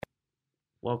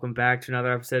Welcome back to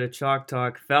another episode of Chalk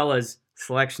Talk. Fellas,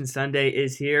 Selection Sunday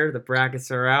is here. The brackets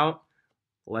are out.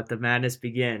 Let the madness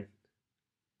begin.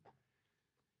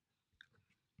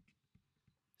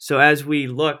 So as we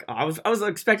look, I was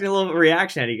expecting a little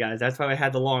reaction out of you guys. That's why I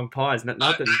had the long pause. Not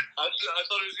I the thought he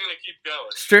was going to keep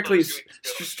going.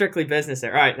 strictly business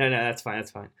there. All right, no, that's fine.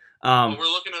 But we're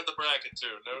looking at the bracket too.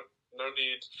 No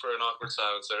need for an awkward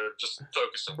silence there. Just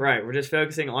focusing. Right, we're just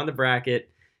focusing on the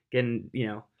bracket, getting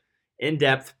in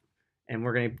depth, and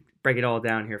we're gonna break it all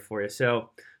down here for you. So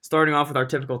starting off with our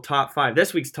typical top five.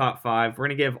 This week's top five, we're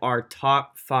gonna give our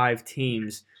top five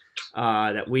teams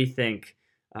that we think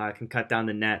can cut down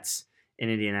the nets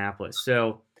in Indianapolis.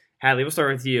 So Hadley, we'll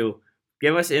start with you.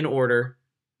 Give us in order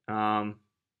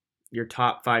your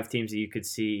top five teams that you could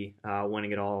see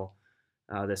winning it all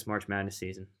this March Madness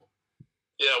season.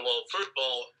 Yeah, well, first of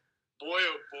all, boy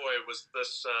oh boy was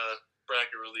this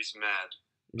bracket release mad.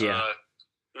 Yeah.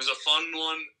 It was a fun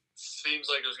one. Seems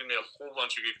like there's going to be a whole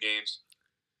bunch of good games.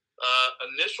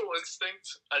 Initial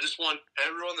instinct, I just want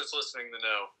everyone that's listening to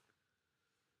know,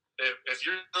 if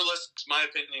you're listening, my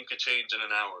opinion could change in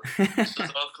an hour. This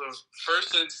is off of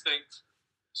first instinct,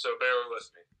 so bear with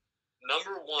me.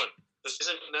 Number one, this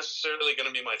isn't necessarily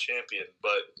going to be my champion,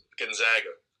 but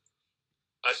Gonzaga.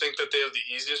 I think that they have the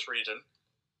easiest region,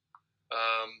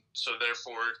 so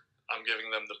therefore I'm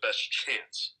giving them the best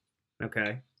chance.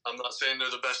 Okay. I'm not saying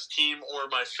they're the best team or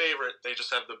my favorite. They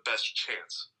just have the best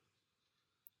chance.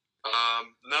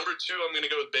 Number two, I'm going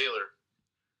to go with Baylor.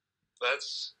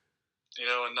 That's,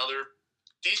 another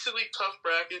decently tough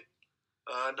bracket.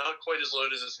 Not quite as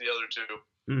loaded as the other two.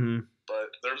 Mm-hmm. But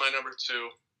they're my number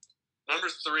two. Number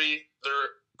three,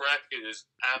 their bracket is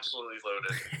absolutely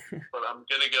loaded. But I'm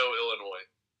going to go Illinois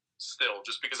still,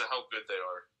 just because of how good they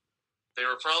are. They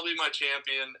were probably my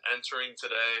champion entering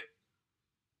today.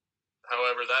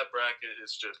 However, that bracket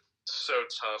is just so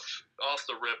tough. Off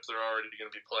the rip, they're already going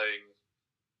to be playing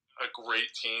a great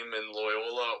team in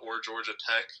Loyola or Georgia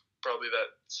Tech, probably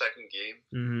that second game.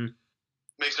 Mm-hmm.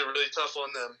 Makes it really tough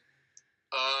on them.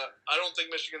 I don't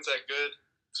think Michigan's that good,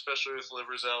 especially with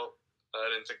Livers out.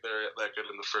 I didn't think they're that good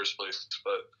in the first place.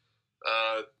 But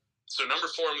so number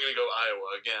four, I'm going to go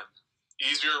Iowa again.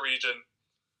 Easier region,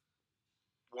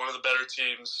 one of the better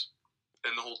teams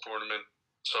in the whole tournament.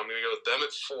 So I'm going to go with them at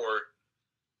four.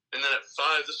 And then at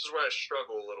five, this is where I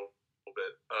struggle a little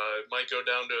bit. It might go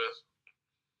down to,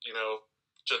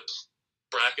 just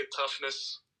bracket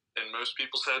toughness in most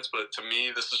people's heads. But to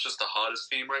me, this is just the hottest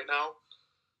team right now.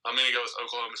 I'm going to go with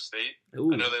Oklahoma State.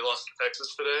 Ooh. I know they lost to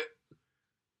Texas today,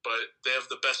 but they have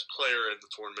the best player in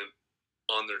the tournament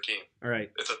on their team. All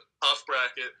right. It's a tough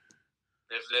bracket.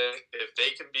 If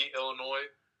they can beat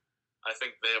Illinois, I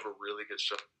think they have a really good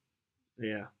shot.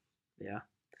 Yeah.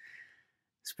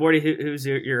 Sporty, who's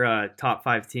your top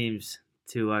five teams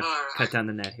to cut down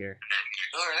the net here?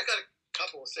 All right, I got a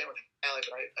couple, same with Allie,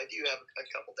 but I do have a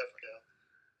couple different.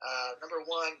 Number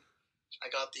one, I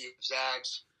got the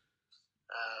Zags.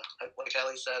 Like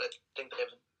Allie said, I think they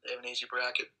have an easy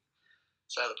bracket,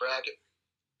 side of the bracket.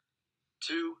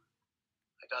 Two,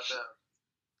 I got the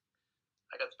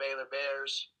Baylor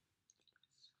Bears.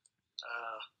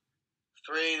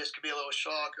 Three, this could be a little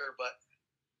shocker, but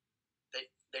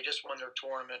they just won their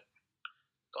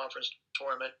conference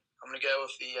tournament. I'm going to go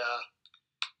with the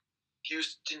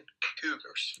Houston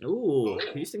Cougars. Ooh,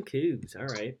 Houston Cougs.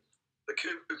 All right. The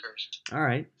Cougars. All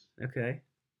right. Okay.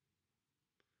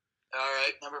 All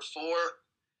right. Number four,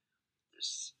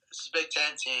 this is a Big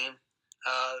Ten team.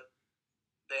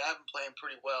 They have been playing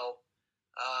pretty well.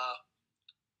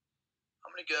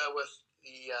 I'm going to go with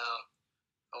the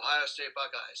Ohio State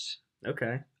Buckeyes.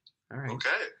 Okay. All right.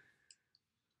 Okay.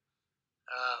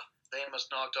 They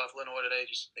almost knocked off Illinois today.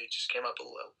 They just came up a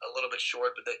little bit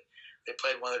short, but they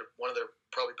played one of their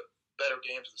probably better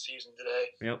games of the season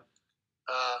today. Yep.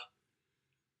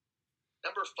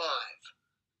 Number five.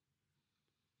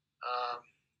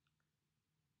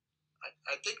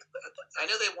 I think I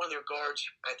know they won their guards.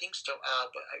 I think still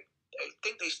out, but I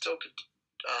think they still could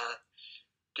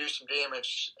do some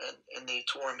damage in the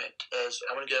tournament. As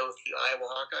I'm going to go with the Iowa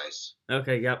Hawkeyes.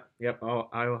 Okay. Yep. Oh,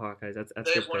 Iowa Hawkeyes. That's they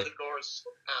good have one pick. of the guards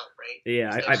out, right?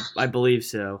 Yeah, I believe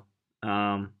so.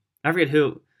 I forget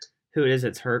who it is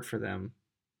that's hurt for them.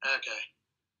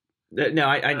 Okay. No,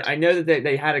 I know that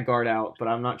they had a guard out, but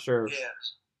I'm not sure. Yeah.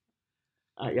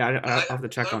 I'll have to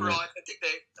check on that. I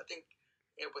think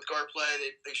with guard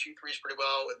play, they shoot threes pretty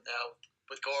well, and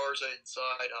with guards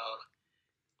inside,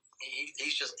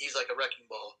 he's like a wrecking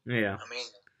ball. Yeah. I mean.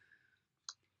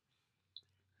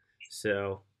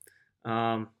 So,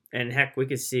 and heck, we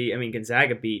could see. I mean,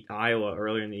 Gonzaga beat Iowa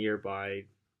earlier in the year by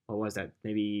what was that?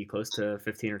 Maybe close to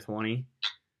 15 or 20.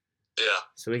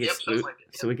 So we could Yep, sounds like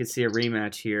it. so we could see a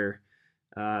rematch here,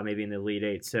 maybe in the Elite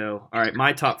Eight. So all right,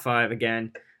 my top five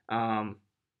again.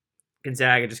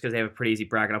 Gonzaga, just because they have a pretty easy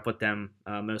bracket. I'll put them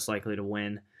most likely to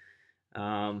win.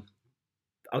 I'll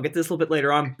get to this a little bit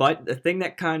later on, but the thing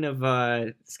that kind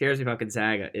of scares me about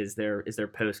Gonzaga is their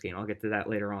post game. I'll get to that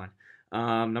later on.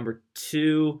 Number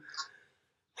 2,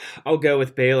 I'll go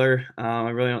with Baylor.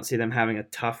 I really don't see them having a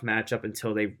tough matchup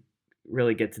until they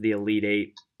really get to the Elite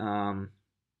Eight.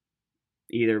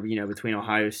 Either between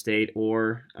Ohio State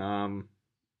or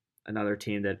another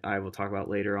team that I will talk about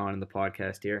later on in the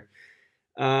podcast here.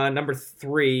 Number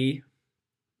 3,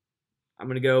 I'm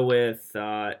going to go with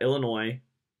Illinois,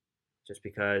 just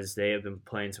because they have been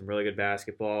playing some really good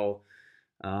basketball.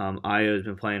 Io's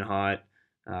been playing hot.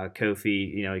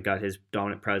 Kofi, he got his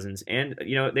dominant presence, and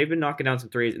they've been knocking down some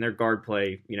threes, and their guard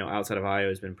play, outside of Io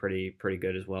has been pretty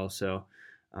good as well. So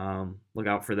look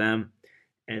out for them.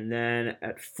 And then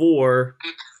at 4,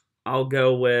 I'll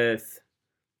go with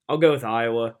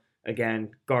Iowa.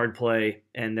 Again, guard play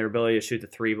and their ability to shoot the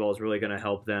 3 ball is really going to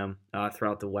help them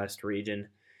throughout the West region.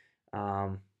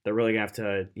 They're really going to have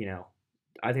to,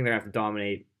 I think they're going to have to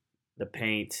dominate the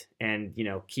paint and,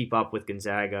 keep up with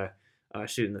Gonzaga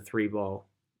shooting the 3 ball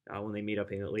when they meet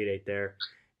up in the Elite Eight there.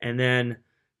 And then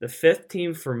the 5th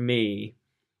team for me,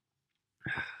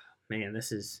 man,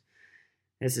 this is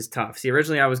tough. See,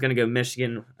 originally I was going to go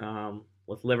Michigan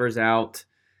with Livers out.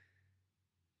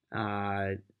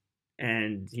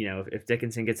 And if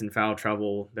Dickinson gets in foul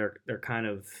trouble, they're kind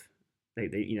of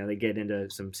they get into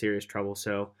some serious trouble.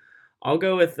 So I'll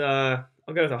go with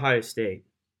Ohio State,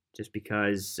 just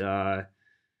because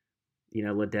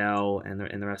Liddell and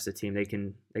the rest of the team, they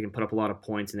can put up a lot of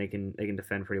points, and they can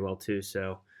defend pretty well too.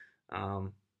 So,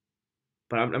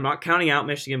 but I'm not counting out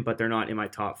Michigan, but they're not in my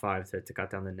top 5 to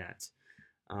cut down the nets.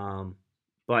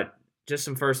 But just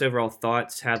some first overall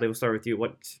thoughts. Hadley, we'll start with you.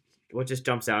 What just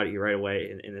jumps out at you right away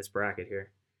in this bracket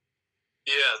here?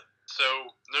 Yeah, so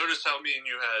notice how me and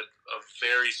you had a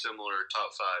very similar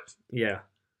top 5. Yeah.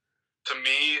 To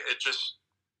me,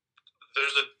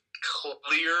 there's a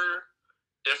clear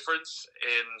difference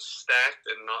in stacked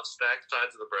and not stacked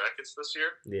sides of the brackets this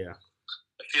year. Yeah.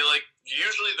 I feel like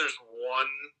usually there's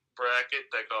one bracket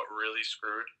that got really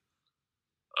screwed.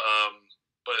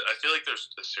 But I feel like there's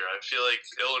this year. I feel like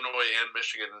Illinois and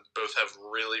Michigan both have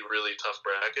really, really tough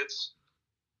brackets.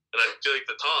 And I feel like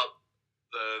the top,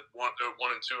 the 1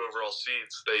 and 2 overall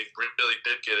seeds, they really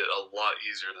did get it a lot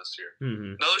easier this year.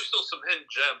 Mm-hmm. Now, there's still some hidden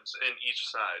gems in each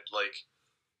side. Like,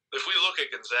 if we look at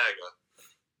Gonzaga,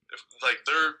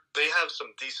 they have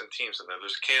some decent teams in there.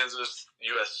 There's Kansas,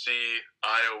 USC,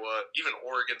 Iowa, even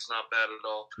Oregon's not bad at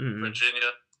all. Mm-hmm.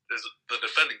 Virginia is the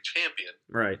defending champion.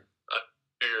 Right.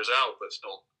 2 years out, but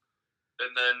still.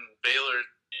 And then Baylor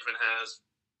even has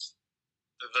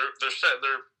their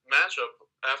matchup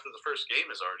after the first game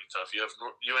is already tough. You have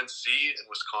UNC and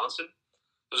Wisconsin.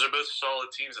 Those are both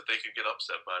solid teams that they could get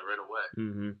upset by right away.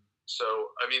 Mm-hmm. So,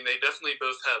 I mean, they definitely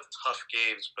both have tough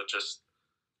games, but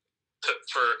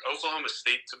for Oklahoma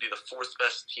State to be the 4th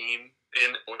best team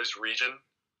in this region,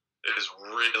 it is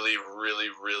really, really,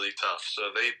 really tough.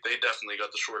 So they definitely got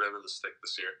the short end of the stick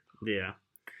this year. Yeah.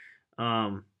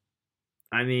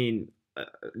 I mean,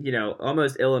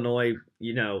 almost Illinois,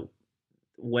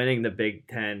 winning the Big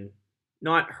Ten,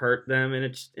 not hurt them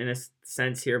in a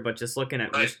sense here, but just looking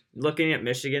at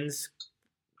Michigan's,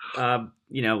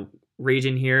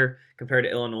 region here compared to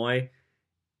Illinois.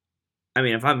 I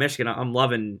mean, if I'm Michigan, I'm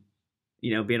loving,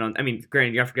 being on. I mean,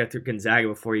 granted, you have to get through Gonzaga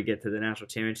before you get to the national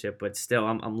championship, but still,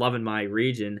 I'm loving my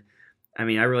region. I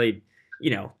mean, I really,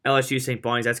 LSU St.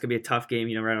 Bonnie's, that's gonna be a tough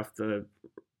game,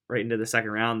 right into the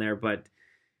second round there, but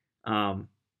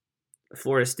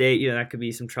Florida State, that could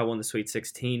be some trouble in the Sweet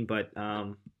 16, but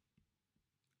I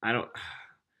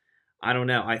don't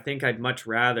know. I think I'd much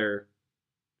rather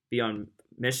be on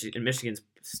Michigan's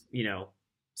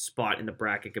spot in the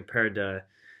bracket compared to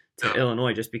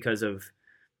Illinois, just because of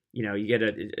you get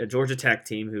a Georgia Tech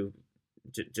team who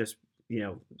just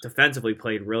defensively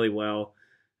played really well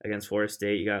against Florida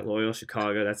State. You got Loyola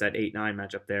Chicago, that's that 8-9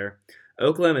 matchup there.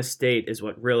 Oklahoma State is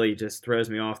what really just throws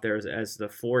me off there as the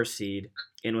 4 seed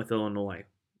in with Illinois.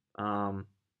 I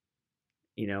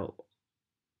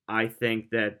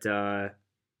think that,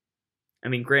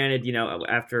 granted,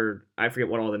 after I forget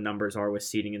what all the numbers are with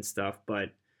seeding and stuff,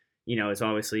 but, it's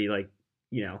obviously like,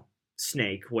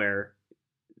 snake where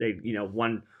they,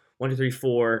 1, 2, 3,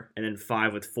 4, and then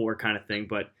 5 with 4 kind of thing.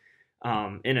 But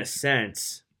in a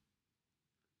sense,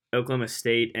 Oklahoma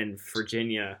State and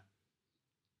Virginia,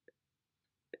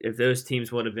 if those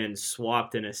teams would have been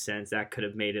swapped in a sense, that could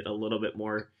have made it a little bit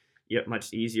more,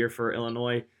 much easier for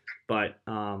Illinois. But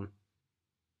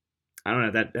I don't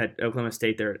know, that Oklahoma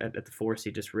State there at the 4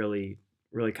 seed just really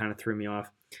kind of threw me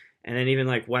off. And then even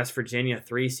like West Virginia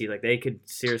 3 seed, like they could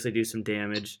seriously do some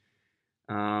damage.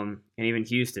 And even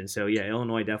Houston. So yeah,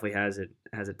 Illinois definitely has it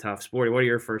tough. Sporty, what are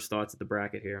your first thoughts at the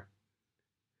bracket here?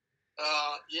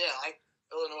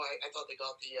 Illinois. I thought they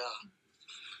got the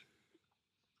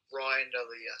raw end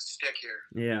of the stick here.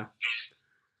 Yeah.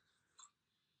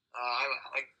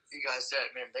 Like you guys said,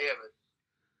 man, they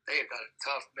have got a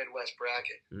tough Midwest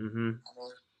bracket. Mm-hmm.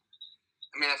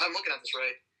 I mean, if I'm looking at this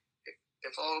right,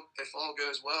 if all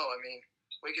goes well, I mean,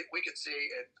 we could see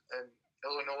an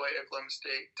Illinois Oklahoma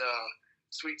State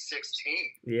Sweet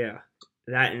 16. Yeah,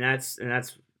 that's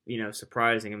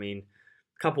surprising. I mean,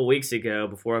 a couple weeks ago,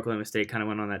 before Oklahoma State kind of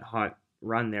went on that hot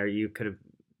run there, you could have,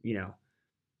 you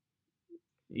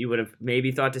would have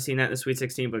maybe thought to see that in the Sweet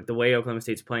 16. But the way Oklahoma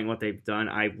State's playing, what they've done,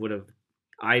 I would have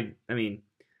probably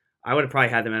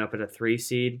had them up at a 3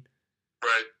 seed.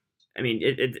 Right. I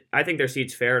mean, I think their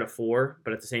seat's fair at a 4,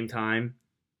 but at the same time,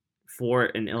 4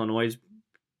 in Illinois'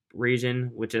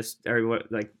 region, with just everyone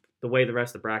like the way the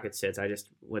rest of the bracket sits, I just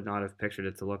would not have pictured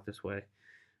it to look this way.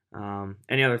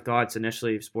 Any other thoughts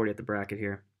initially, Sporty, at the bracket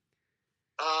here?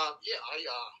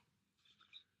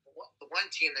 The one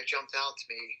team that jumped out to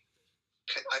me,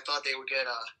 I thought they would get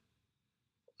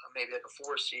maybe like a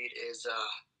 4 seed is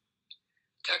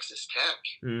Texas Tech.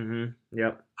 Mm-hmm.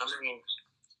 Yep. I mean,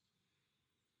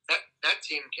 that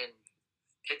team can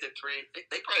hit the 3.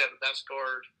 They probably have the best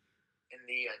guard in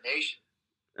the nation.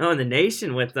 Oh, in the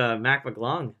nation with Mac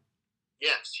McClung.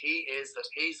 Yes, he's the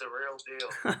real deal.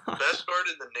 Best guard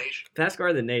in the nation. Best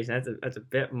guard in the nation. That's a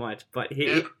bit much, but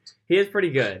he is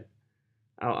pretty good.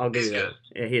 I'll give you that. Good.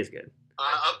 Yeah, he is good.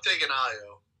 I'm taking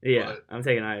Io. Yeah, I'm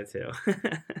taking Io too.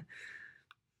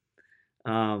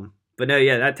 But no,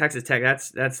 yeah, that Texas Tech.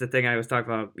 That's the thing I was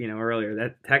talking about, earlier.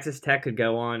 That Texas Tech could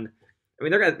go on. I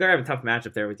mean, they're having a tough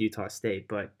matchup there with Utah State,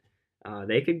 but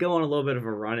they could go on a little bit of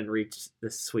a run and reach the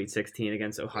Sweet 16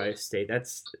 against Ohio State.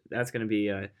 That's going to be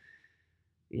an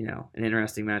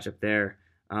interesting matchup there.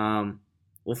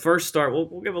 We'll first start.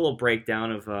 We'll give a little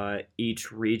breakdown of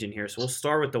each region here. So we'll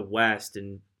start with the West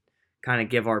and kind of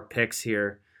give our picks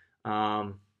here.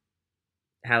 Hallie,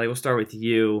 we'll start with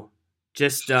you.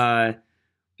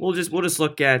 We'll just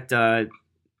look at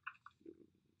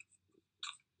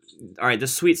all right, the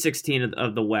Sweet 16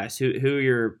 of the West.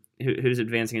 Who's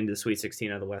advancing into the Sweet 16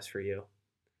 of the West for you?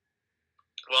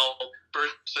 Well,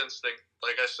 first instinct,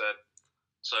 like I said,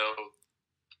 so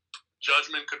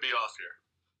judgment could be off here.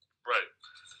 Right.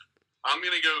 I'm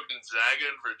going to go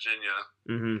Gonzaga and Virginia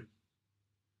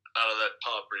out of that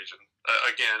top region.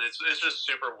 Again, it's just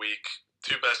super weak.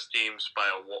 2 best teams by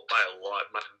a lot.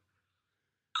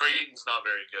 Creighton's not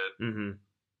very good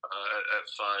at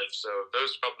 5, so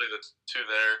those are probably the 2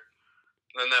 there.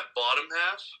 And then that bottom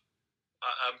half,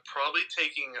 I'm probably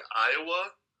taking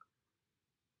Iowa,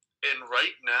 and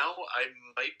right now I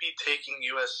might be taking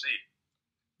USC.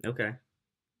 Okay.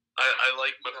 I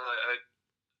like, but I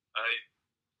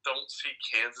don't see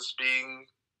Kansas being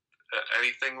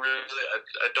anything really.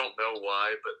 I don't know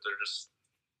why, but they're just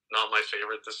not my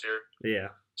favorite this year.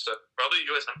 Yeah. So probably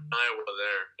USC and Iowa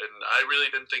there, and I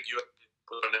really didn't think USC would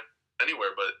go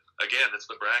anywhere. But again, it's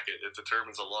the bracket; it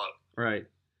determines a lot. Right.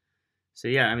 So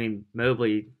yeah, I mean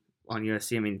Mobley on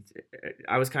USC. I mean,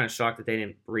 I was kind of shocked that they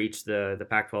didn't reach the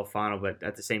Pac-12 final, but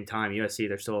at the same time, USC,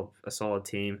 they're still a solid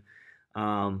team.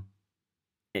 And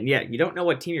yeah, you don't know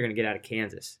what team you're going to get out of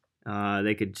Kansas.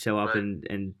 They could show up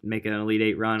and make an Elite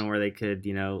 8 run, or they could,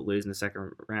 lose in the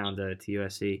second round to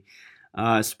USC.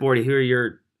 Sporty, who are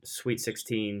your Sweet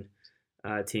 16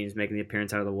 teams making the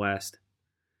appearance out of the West?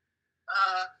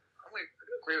 I'm going to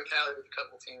agree with Hallie with a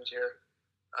couple teams here.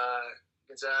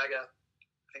 Gonzaga,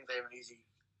 I think they have an easy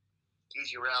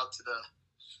route to the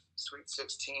Sweet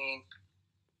 16.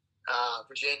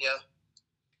 Virginia,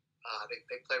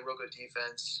 they play real good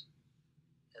defense,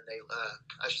 and they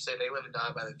live and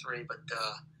die by the 3. But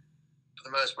for the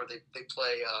most part, they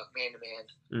play man to man,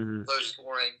 low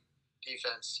scoring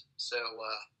defense. So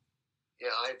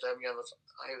I have them going.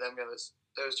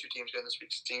 Those 2 teams going to the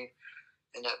Sweet 16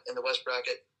 in the West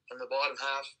bracket. In the bottom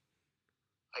half,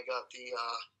 I got the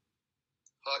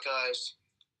Hawkeyes,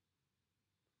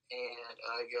 and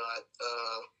I got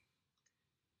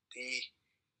the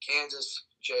Kansas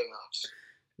Jayhawks.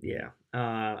 Yeah,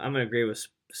 I'm going to agree with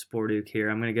Sportuke here.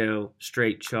 I'm going to go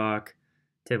straight chalk.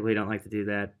 Typically don't like to do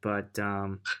that, but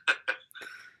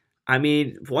I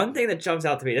mean, one thing that jumps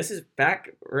out to me, this is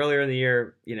back earlier in the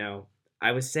year,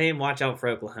 I was saying watch out for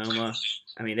Oklahoma.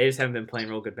 I mean, they just haven't been playing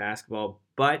real good basketball,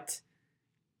 but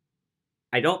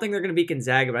I don't think they're going to beat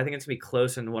Gonzaga, but I think it's going to be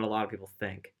closer than what a lot of people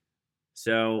think.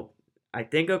 So I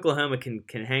think Oklahoma can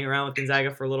hang around with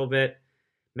Gonzaga for a little bit,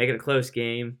 make it a close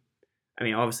game. I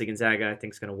mean, obviously Gonzaga I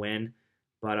think is going to win,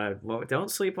 but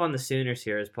don't sleep on the Sooners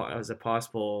here as a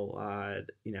possible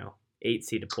 8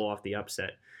 seed to pull off the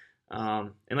upset.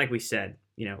 And like we said,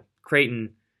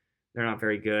 Creighton, they're not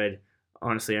very good.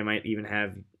 Honestly, I might even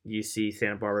have UC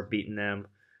Santa Barbara beating them.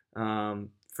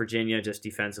 Virginia, just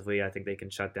defensively, I think they can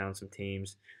shut down some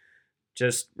teams.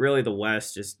 Just really the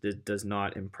West just does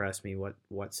not impress me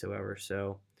whatsoever.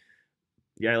 So,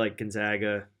 yeah, I like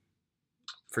Gonzaga,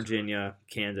 Virginia,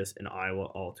 Kansas, and Iowa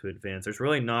all to advance. There's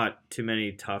really not too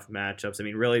many tough matchups. I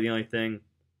mean, really the only thing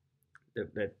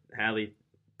that Hadley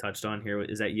touched on here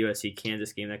is that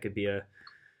USC-Kansas game. That could be a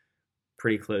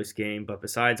pretty close game. But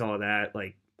besides all of that,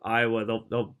 like Iowa,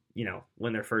 they'll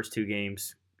win their first 2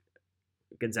 games.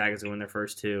 Gonzaga's going to win their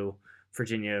first 2.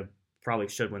 Virginia probably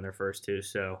should win their first 2.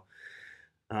 So,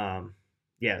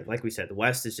 yeah, like we said, the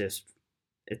West is just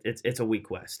it's a weak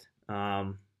West.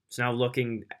 So now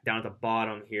looking down at the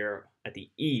bottom here at the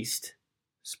East,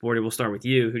 Sporty, we'll start with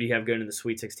you. Who do you have going to the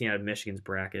Sweet 16 out of Michigan's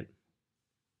bracket?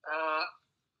 I'm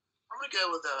going to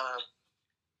go with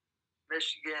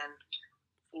Michigan,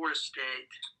 Florida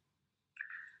State,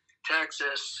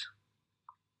 Texas,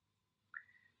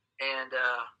 and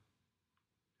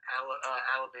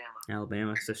Alabama.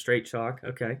 Alabama. So straight chalk.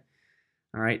 Okay.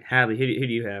 All right. Hadley, who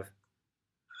do you have?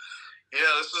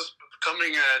 Yeah, this is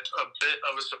coming at a bit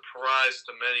of a surprise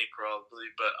to many probably,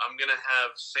 but I'm going to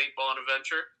have St.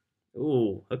 Bonaventure.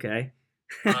 Ooh, okay.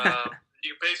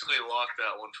 You basically locked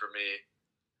that one for me.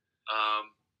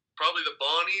 Probably the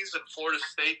Bonnies and Florida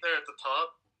State there at the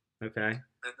top. Okay.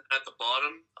 And at the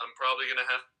bottom, I'm probably going to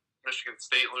have Michigan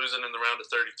State losing in the round of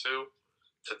 32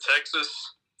 to Texas.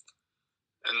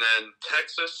 And then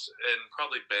Texas and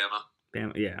probably Bama.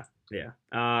 Bama, yeah.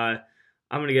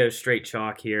 I'm going to go straight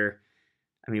chalk here.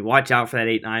 I mean, watch out for that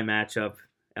 8-9 matchup.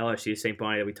 LSU, St.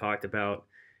 Bonnie that we talked about.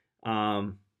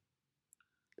 Another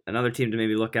team to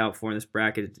maybe look out for in this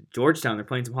bracket is Georgetown. They're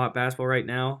playing some hot basketball right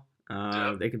now.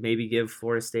 They could maybe give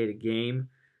Florida State a game.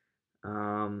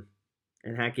 And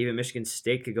heck, even Michigan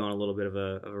State could go on a little bit of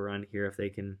a run here if they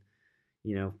can,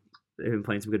 they've been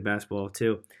playing some good basketball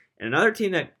too. And another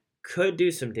team that could do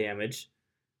some damage,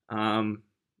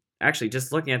 actually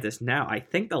just looking at this now, I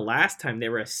think the last time they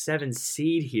were a 7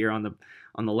 seed here on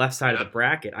the left side of the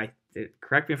bracket.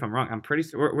 Correct me if I'm wrong. I'm pretty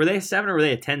sure, were they a 7 or were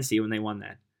they a 10 seed when they won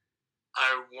that?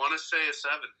 I want to say a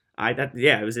 7.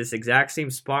 It was this exact same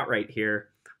spot right here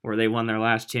where they won their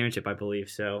last championship, I believe.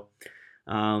 So,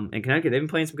 in Connecticut, they've been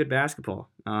playing some good basketball.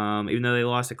 Even though they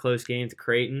lost a close game to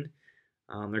Creighton,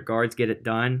 their guards get it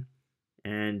done.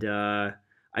 And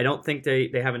I don't think they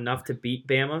have enough to beat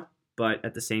Bama, but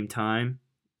at the same time,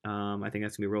 I think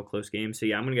that's going to be a real close game. So,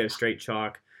 yeah, I'm going to go straight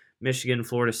chalk. Michigan,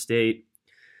 Florida State,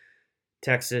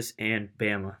 Texas, and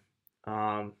Bama.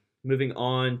 Moving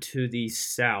on to the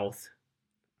South.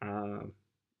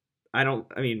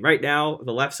 Right now,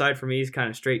 the left side for me is kind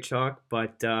of straight chalk,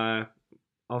 but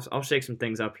I'll shake some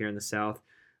things up here in the South.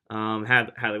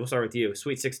 Hadley, we'll start with you.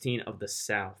 Sweet 16 of the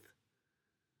South.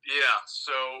 Yeah,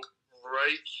 so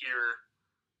right here,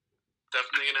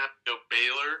 definitely going to have to go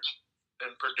Baylor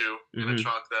and Purdue. Going to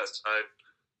chalk that side,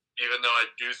 even though I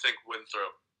do think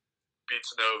Winthrop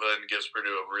beats Nova and gives Purdue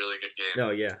a really good game.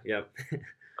 Oh, yeah, yep.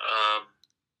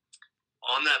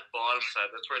 On that bottom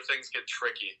side, that's where things get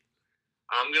tricky.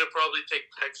 I'm going to probably take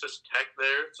Texas Tech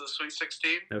there to the Sweet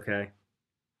 16. Okay.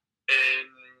 And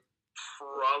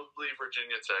probably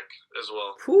Virginia Tech as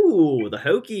well. Ooh, the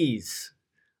Hokies.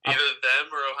 Either them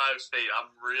or Ohio State.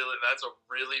 That's a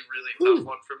really, really tough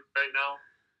one for me right now.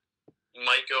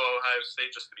 Might go Ohio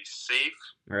State just to be safe.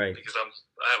 Right. Because I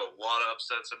have a lot of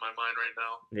upsets in my mind right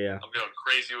now. Yeah. I'm going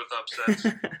crazy with upsets.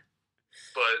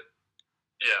 But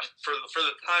yeah, for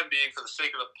the time being, for the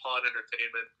sake of the pod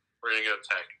entertainment, we're gonna go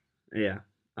Tech. Yeah.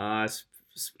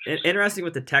 Interesting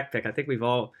with the Tech pick. I think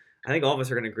all of us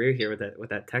are gonna agree here with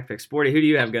that Tech pick. Sporty, who do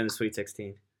you have going to the Sweet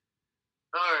 16?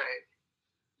 All right,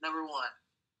 number 1,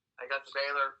 I got the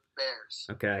Baylor Bears.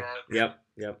 Okay. Yep.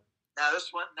 Now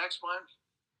next one,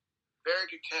 very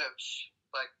good coach,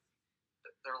 but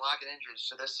they're lacking injuries,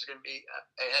 so this is gonna be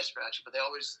a head scratcher. But they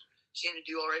always seem to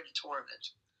do all right in the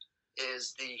tournament.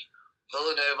 Is the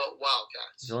Villanova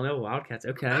Wildcats.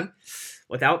 Okay.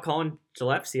 Without calling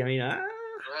Gillespie, I mean, right.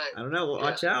 I don't know.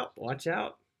 Watch out. Watch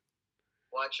out.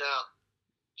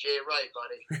 Jay Wright,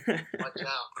 buddy. Watch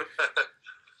out.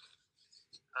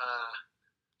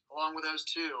 Along with those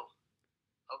two,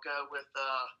 I'll go with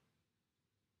the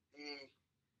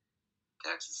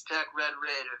Texas Tech Red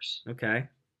Raiders. Okay.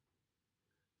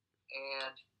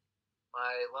 And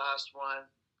my last one,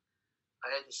 I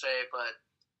hate to say it, but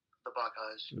the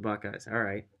Buckeyes. The Buckeyes. All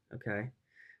right. Okay.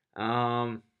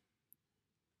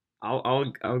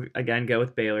 I'll again go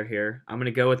with Baylor here. I'm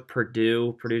gonna go with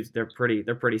Purdue. They're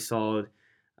pretty solid.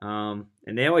 And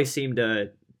they always seem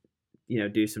to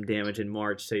do some damage in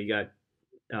March. So you got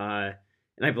and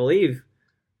I believe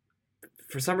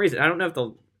for some reason I don't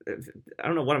know I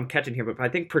don't know what I'm catching here, but I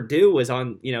think Purdue was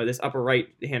on this upper right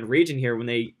hand region here when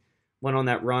they went on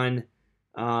that run.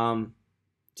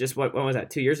 Just when was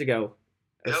that, 2 years ago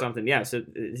or something? Yeah. So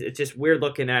it's just weird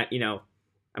looking at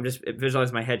I'm just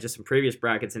visualizing in my head just some previous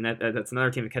brackets, and that's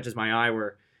another team that catches my eye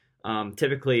where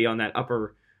typically on that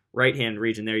upper right-hand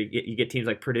region there you get teams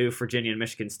like Purdue, Virginia, and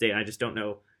Michigan State. And I just don't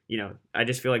know, I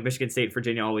just feel like Michigan State and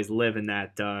Virginia always live in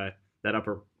that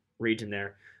upper region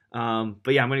there.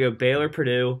 But yeah, I'm going to go Baylor,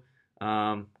 Purdue.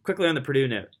 Quickly on the Purdue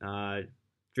note,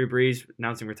 Drew Brees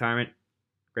announcing retirement.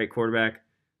 Great quarterback.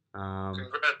 Congrats,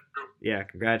 Drew. Yeah,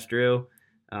 congrats, Drew.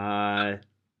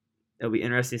 It'll be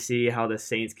interesting to see how the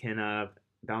Saints can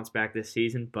bounce back this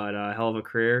season, but hell of a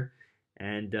career,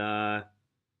 and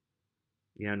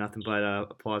nothing but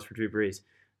applause for Drew Brees.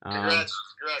 Congrats,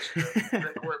 Drew.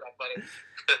 Great quarterback,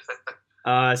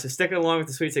 buddy. So sticking along with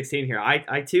the Sweet 16 here,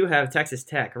 I too have Texas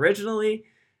Tech. Originally,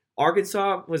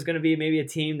 Arkansas was going to be maybe a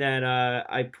team that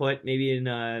I put maybe in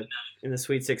the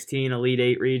Sweet 16, Elite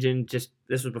 8 region. Just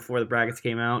this was before the brackets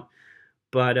came out,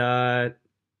 but I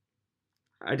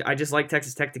just like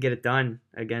Texas Tech to get it done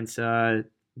against the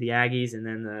Aggies and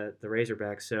then the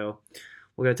Razorbacks. So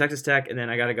we'll go Texas Tech, and then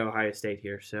I got to go Ohio State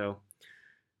here. So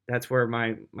that's where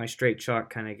my straight chalk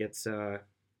kind of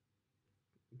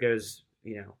goes,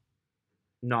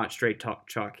 not straight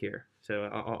chalk here. So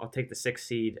I'll take the 6th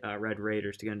seed Red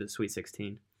Raiders to go into the Sweet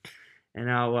 16. And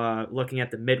now looking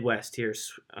at the Midwest here,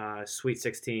 Sweet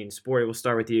 16. Sporty, we'll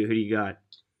start with you. Who do you got?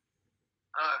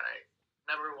 All right.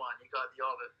 Number 1, you got the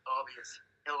obvious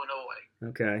Illinois.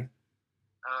 Okay.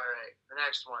 All right. The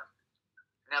next one,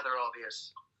 another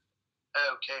obvious,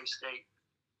 OK State.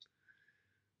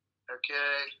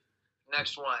 Okay.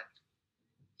 Next one,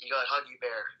 you got Huggy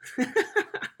Bear.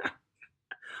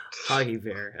 Huggy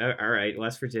Bear. All right.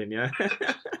 West Virginia.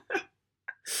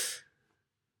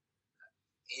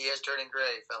 He is turning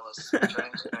gray, fellas.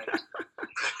 Turning gray.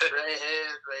 Gray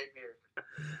hair, gray beard.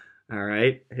 All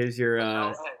right. Who's your? Hell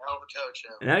of a coach,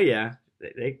 Oh yeah,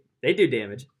 they do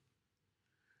damage.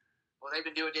 Well, they've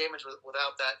been doing damage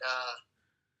without that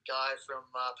guy from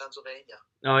Pennsylvania.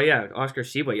 Oh yeah, Oscar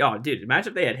Tshiebwe. Oh dude,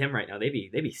 imagine if they had him right now. They'd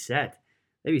be set.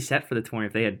 They'd be set for the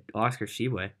tournament if they had Oscar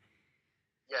Tshiebwe.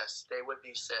 Yes, they would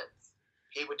be set.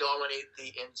 He would dominate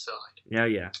the inside.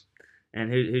 Yeah.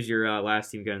 And who's your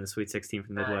last team going in the Sweet 16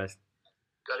 from the Midwest?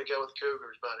 Got to go with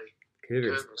Cougars, buddy.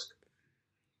 Cougars.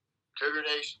 Cougar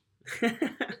Nation.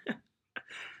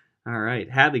 All right,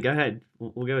 Hadley, go ahead.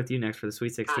 We'll go with you next for the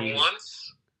Sweet 16. For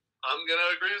once, I'm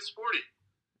gonna agree with Sporty.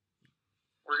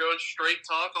 We're going straight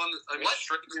talk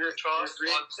straight chalk on this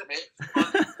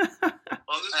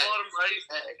bottom right.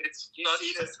 It's you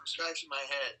see this? I'm scratching my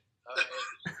head.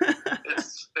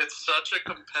 It's such a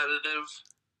competitive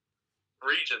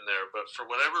region there, but for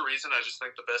whatever reason, I just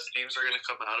think the best teams are going to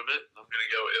come out of it. I'm going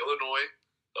to go Illinois,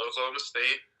 Oklahoma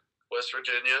State, West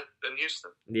Virginia, then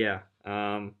Houston. Yeah,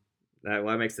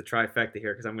 that makes the trifecta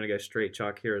here because I'm going to go straight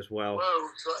chalk here as well. Whoa,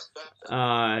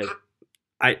 trifecta.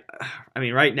 I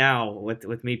mean, right now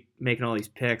with me making all these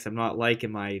picks, I'm not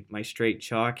liking my straight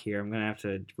chalk here. I'm going to have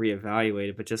to reevaluate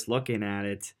it, but just looking at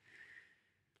it.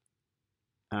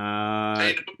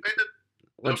 Hey,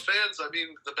 no fans. I mean,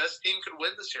 the best team could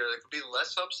win this year. There could be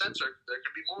less upsets, or there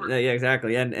could be more. Yeah,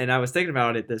 exactly. And I was thinking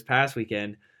about it this past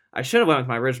weekend. I should have went with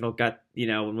my original gut.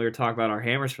 When we were talking about our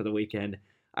hammers for the weekend,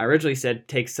 I originally said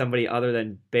take somebody other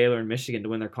than Baylor and Michigan to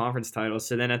win their conference titles.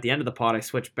 So then at the end of the pod, I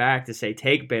switched back to say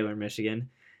take Baylor and Michigan.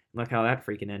 Look how that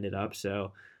freaking ended up.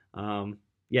 So,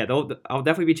 yeah, I'll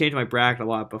definitely be changing my bracket a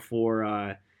lot before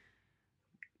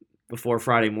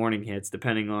Friday morning hits,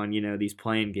 depending on these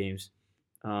playing games.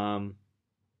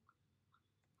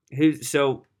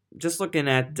 So just looking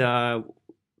at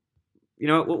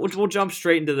we'll jump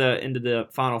straight into the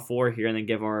Final Four here, and then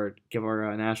give our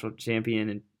national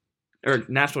champion or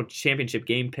national championship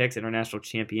game picks and our national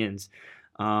champions.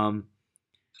 Hadley,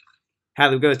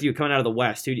 we'll go with you coming out of the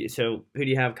West. Who do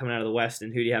you have coming out of the West,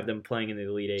 and who do you have them playing in the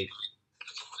Elite Eight?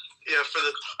 Yeah, for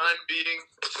the time being,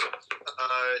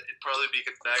 it'd probably be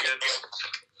Gonzaga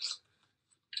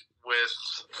with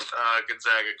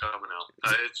Gonzaga coming out.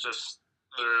 It's just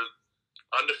they're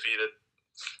undefeated.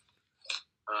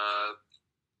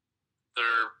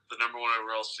 They're the number 1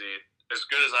 overall seed. As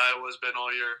good as Iowa's been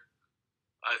all year,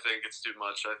 I think it's too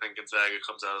much. I think Gonzaga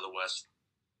comes out of the West.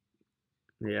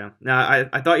 Yeah. Now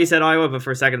I thought you said Iowa, but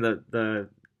for a second the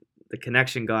the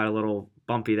connection got a little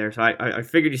bumpy there. So I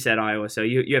figured you said Iowa. So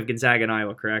you have Gonzaga and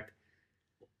Iowa, correct?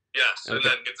 Yes, and Okay.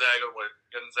 then Gonzaga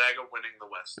winning the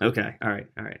West. Okay. All right.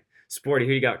 Sporty,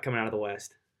 who you got coming out of the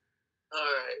West? All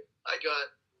right, I got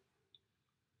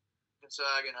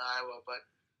Gonzaga and Iowa, but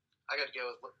I got to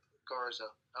go with Garza,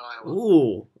 Iowa.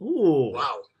 Ooh.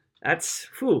 Wow. That's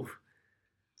whew.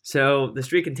 So the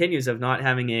streak continues of not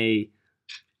having a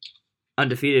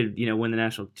undefeated, win the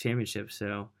national championship.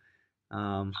 So,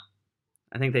 I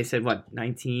think they said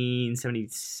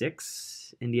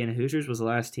 1976 Indiana Hoosiers was the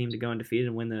last team to go undefeated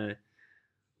and win the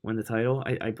title.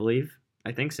 I believe.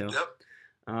 I think so. Yep.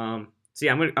 So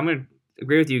yeah, I'm gonna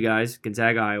agree with you guys.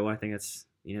 Gonzaga, Iowa. I think that's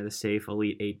the safe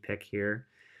Elite Eight pick here.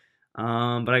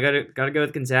 But I gotta go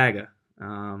with Gonzaga.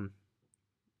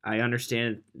 I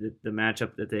understand the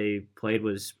matchup that they played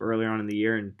was earlier on in the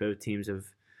year, and both teams have,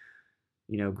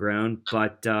 grown.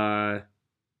 But I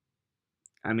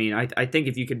think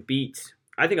if you could beat,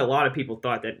 I think a lot of people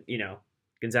thought that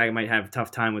Gonzaga might have a tough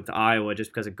time with Iowa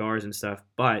just because of Garza and stuff.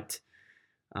 But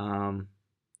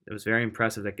it was very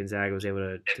impressive that Gonzaga was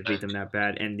able to beat them that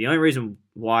bad. And the only reason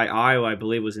why Iowa, I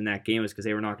believe, was in that game was because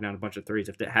they were knocking down a bunch of threes.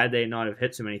 Had they not have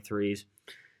hit so many threes,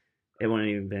 it wouldn't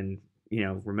even been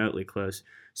remotely close.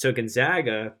 So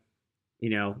Gonzaga,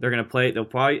 they're going to play. They'll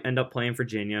probably end up playing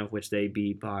Virginia, which they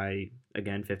beat by,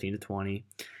 again, 15-20.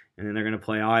 And then they're going to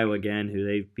play Iowa again, who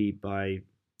they beat by,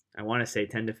 I want to say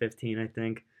 10-15, I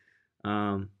think.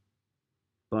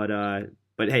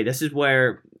 But hey, this is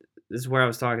where I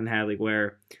was talking to Hadley,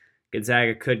 where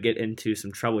Gonzaga could get into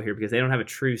some trouble here because they don't have a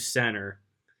true center.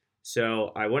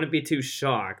 So I wouldn't be too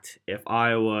shocked if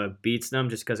Iowa beats them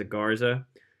just because of Garza.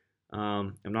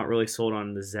 I'm not really sold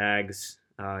on the Zags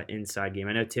inside game.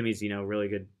 I know Timmy's really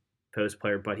good post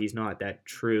player, but he's not that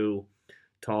true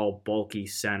tall, bulky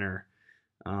center.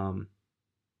 So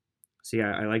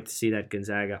yeah, I like to see that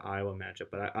Gonzaga-Iowa matchup,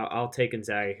 but I'll take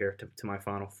Gonzaga here to my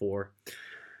Final Four.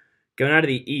 Going out of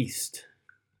the East,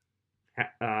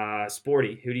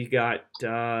 Sporty, who do you got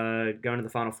going to the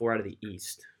Final Four out of the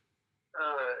East?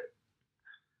 All right,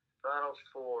 Final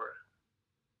Four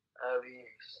out of the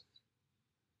East.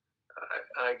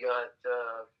 I got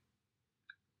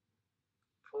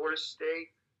Florida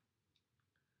State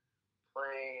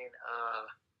playing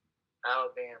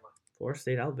Alabama. Florida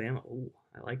State, Alabama. Ooh,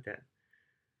 I like that.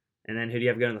 And then who do you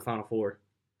have going to the Final Four?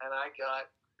 And I got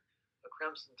the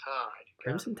Crimson Tide.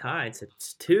 Crimson Tide. So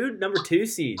it's number 2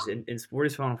 seeds in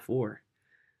Sporty's Final Four.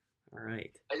 All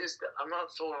right. I'm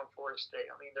not sold on Florida State.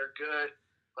 I mean, they're good,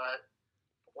 but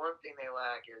one thing they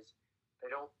lack is they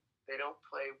don't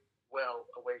play well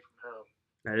away from home.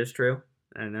 That is true.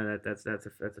 I know that's a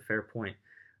fair point.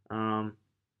 How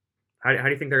do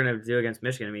you think they're going to do against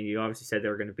Michigan? I mean, you obviously said they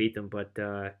were going to beat them, but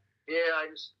yeah, I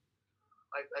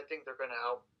think they're going to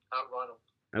outrun them.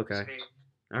 Okay.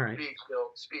 All right.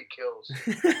 Speed kills.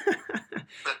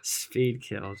 Speed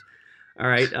kills. All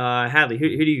right, Hadley, who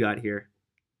do you got here?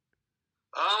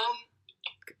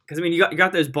 Because I mean, you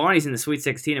got those Bonnies in the Sweet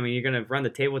 16. I mean, you're gonna run the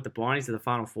table with the Bonnies to the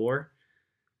Final Four.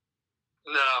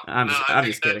 No, I'm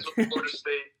just kidding. Florida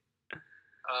State.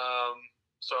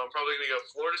 So I'm probably gonna go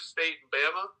Florida State and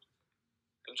Bama,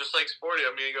 and just like Sporty,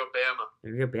 I'm gonna go Bama.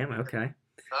 You're gonna go Bama, okay.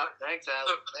 Thanks,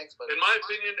 Alex. Thanks, buddy. In my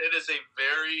opinion, it is a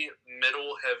very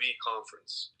middle-heavy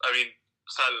conference. I mean,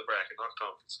 side of the bracket, not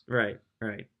conference. Right.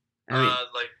 I mean,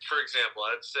 like for example,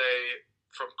 I'd say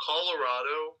from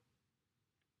Colorado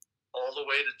all the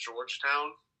way to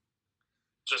Georgetown,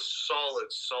 just solid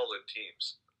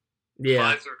teams.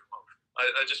 yeah. 5 through 12.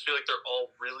 I just feel like they're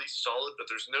all really solid, but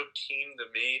there's no team to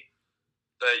me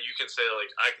that you can say,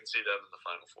 like, I can see them in the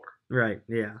Final Four. Right,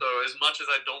 yeah. So as much as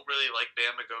I don't really like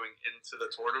Bama going into the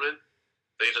tournament,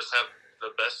 they just have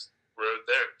the best road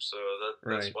there. So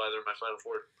that's why they're my Final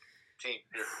Four team.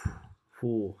 Yeah.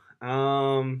 Cool.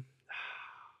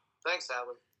 Thanks,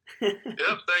 Alan.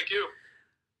 Yep, thank you.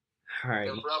 All right.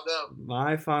 Get rubbed out.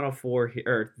 My Final Four here,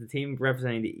 or the team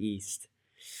representing the East.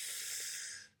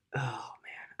 Oh,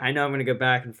 man. I know I'm going to go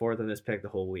back and forth on this pick the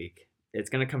whole week.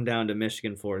 It's going to come down to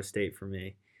Michigan, Florida State for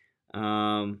me.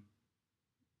 Man,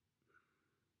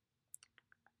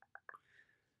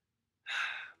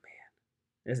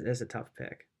 this is a tough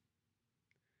pick.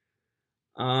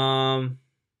 You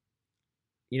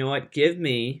know what? Give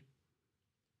me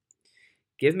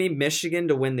Michigan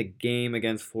to win the game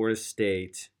against Florida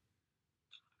State.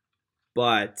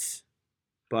 But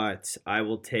I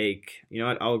will take, you know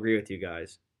what? I'll agree with you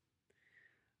guys.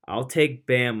 I'll take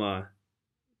Bama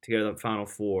to go to the Final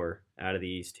Four out of the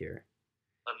East here.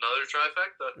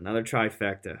 Another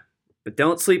trifecta. But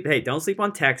don't sleep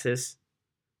on Texas.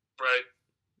 Right.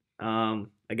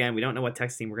 again, we don't know what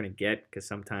Texas team we're going to get because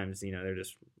sometimes, they're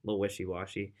just a little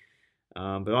wishy-washy.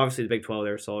 But obviously the Big 12,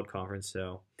 they're a solid conference.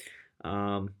 So, hey,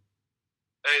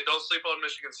 don't sleep on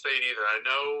Michigan State either. I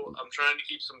know I'm trying to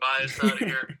keep some bias out of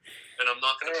here, and I'm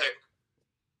not going to pick.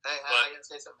 Hey, I gotta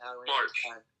say something now. March.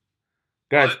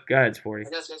 Go ahead, Sporty. I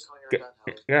gotta say something when you're done,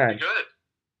 Howard. Go ahead. Good.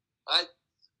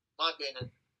 My opinion,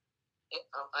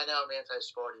 I know I'm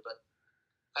anti-sporty, but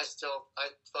I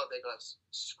thought they got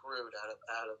screwed out of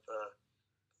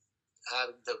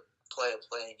having to play a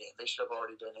playing game. They should have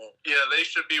already been in. Yeah, they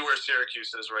should be where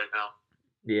Syracuse is right now.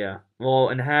 Yeah. Well,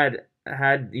 and had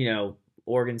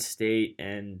Oregon State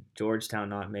and Georgetown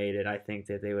not made it, I think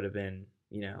that they would have been,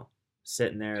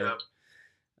 sitting there. Yeah.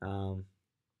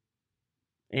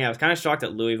 I was kind of shocked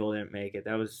that Louisville didn't make it.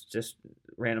 That was just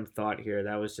random thought here.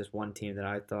 That was just one team that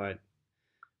I thought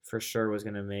for sure was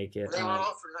going to make it. They were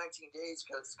off for 19 days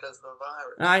because of the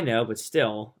virus. I know, but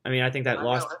still, I mean, I think that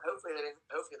lost. Hopefully they didn't.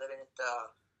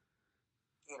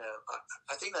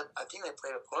 I think they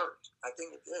played a part. I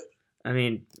think it did. I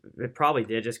mean, it probably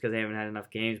did just because they haven't had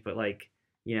enough games. But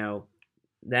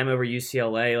them over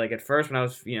UCLA. Like at first, when I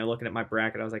was looking at my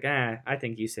bracket, I was like, I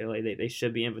think UCLA they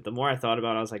should be in. But the more I thought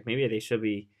about it, I was like, maybe they should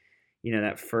be,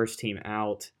 that first team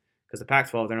out because the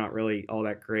Pac-12 they're not really all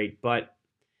that great. But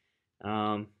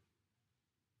I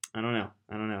don't know.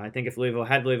 I think if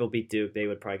Louisville beat Duke, they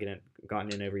would probably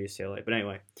gotten in over UCLA. But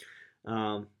anyway,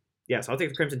 so I'll take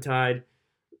the Crimson Tide.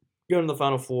 Going to the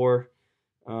Final Four.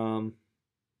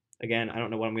 Again, I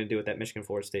don't know what I'm going to do with that Michigan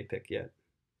Florida State pick yet.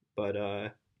 But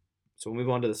so we'll move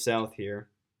on to the South here.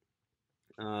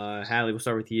 Hadley, we'll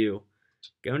start with you.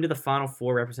 Going to the Final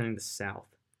Four representing the South.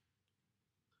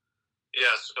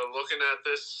 Yeah, so looking at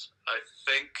this, I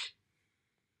think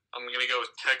I'm going to go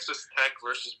with Texas Tech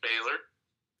versus Baylor.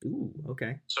 Ooh,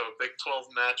 okay. So Big 12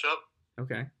 matchup.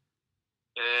 Okay.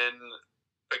 And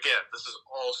again, this is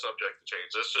all subject to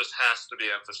change. This just has to be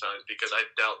emphasized because I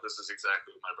doubt this is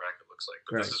exactly what my bracket looks like.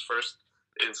 But This is first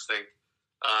instinct.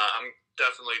 I'm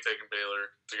definitely taking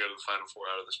Baylor to go to the Final Four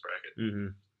out of this bracket.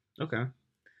 Mm-hmm. Okay.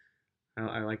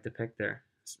 I like the pick there.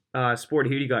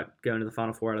 Sporty, who do you got going to the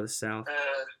Final Four out of the South?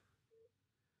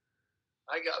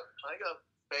 I got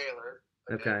Baylor.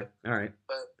 Okay. All right.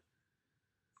 But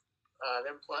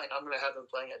them playing, I'm going to have them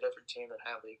playing a different team than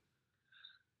Hadley.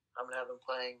 I'm going to have them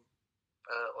playing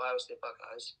Ohio State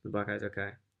Buckeyes. The Buckeyes,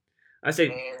 okay. I say.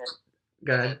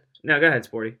 Go ahead. No, go ahead,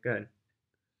 Sporty. Go ahead.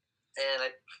 And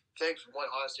I think from what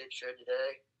Ohio State showed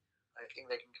today, I think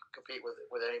they can compete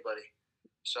with anybody.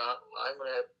 So I'm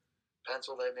going to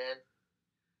pencil them in.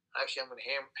 Actually, I'm going to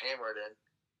hammer it in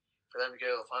for them to go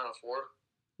to the Final Four.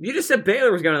 You just said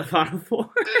Baylor was going to the Final Four.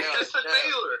 I just said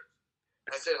Baylor.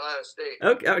 I said Ohio State.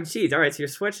 Okay. Oh, geez. All right. So you're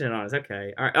switching it on us.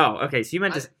 Okay. All right. Oh, okay. So you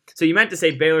meant to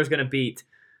say Baylor's going to beat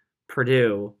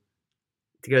Purdue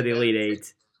to go to the Elite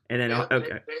Eight, and then okay.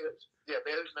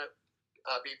 Baylor's going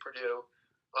to beat Purdue.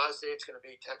 Ohio State's going to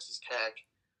beat Texas Tech,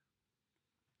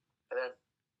 and then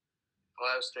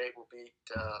Ohio State will beat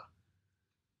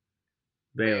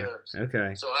Baylor.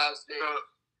 Okay. So Ohio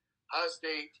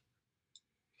State,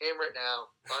 hammer it now.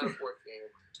 Final Four game.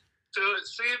 So it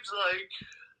seems like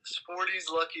Sporty's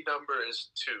lucky number is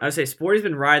 2. I would say Sporty's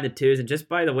been riding the 2s, and just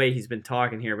by the way he's been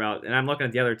talking here about, and I'm looking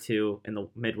at the other 2 in the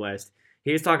Midwest,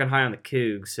 he was talking high on the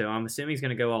Cougs, so I'm assuming he's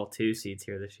going to go all 2 seeds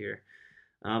here this year.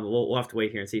 But we'll have to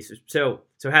wait here and see. So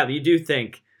Hadley, you do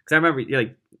think, because I remember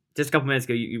just a couple minutes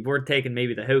ago, you were taking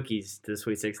maybe the Hokies to the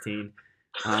Sweet 16.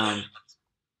 Are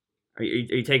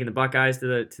you taking the Buckeyes to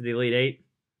the Elite Eight?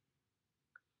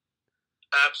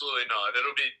 Absolutely not.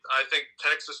 I think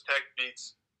Texas Tech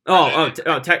beats.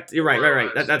 Tech. You're right.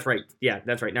 That's right. Yeah,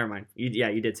 that's right. Never mind.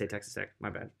 You did say Texas Tech.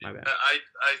 My bad. I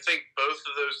think both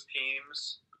of those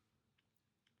teams,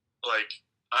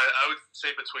 I would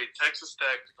say between Texas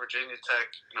Tech, Virginia Tech,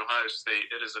 and Ohio State,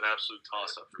 it is an absolute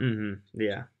toss-up. Mm-hmm.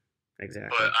 Yeah,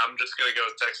 exactly. But I'm just going to go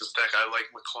with Texas Tech. I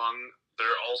like McClung. They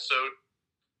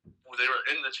were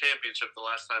in the championship the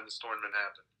last time this tournament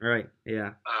happened. Right,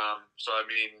 yeah. So, I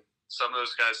mean, some of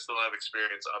those guys still have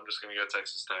experience. I'm just going to go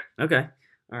Texas Tech. Okay,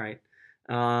 all right.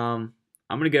 I'm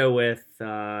going to go with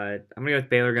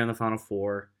Baylor going to the Final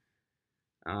Four.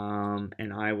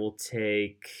 And I will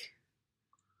take...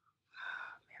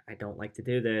 I don't like to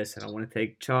do this. I don't want to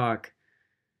take chalk.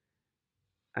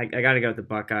 I got to go with the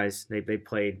Buckeyes. They've been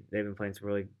playing some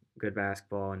really good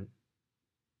basketball, and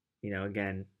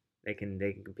again, they can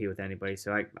compete with anybody.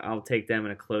 So I'll take them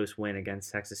in a close win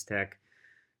against Texas Tech.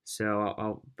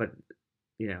 So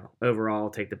overall, I'll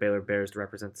take the Baylor Bears to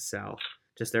represent the South.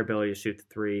 Just their ability to shoot the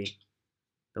 3,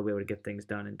 they'll be able to get things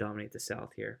done and dominate the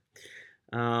South here.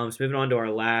 So moving on to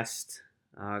our last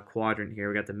quadrant here,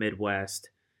 we got the Midwest.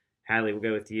 Hadley, we'll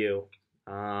go with you.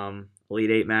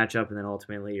 Elite Eight matchup, and then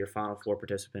ultimately your Final Four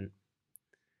participant.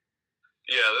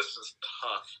 Yeah, this is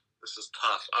tough.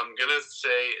 I'm gonna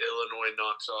say Illinois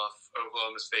knocks off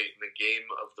Oklahoma State in the game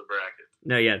of the bracket.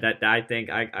 No, yeah, that I think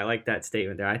I like that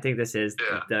statement there. I think this is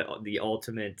Yeah. the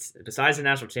ultimate. Besides the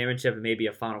national championship and maybe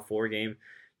a Final Four game,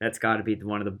 that's got to be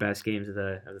one of the best games of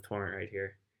the tournament right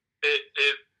here.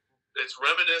 It's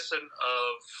reminiscent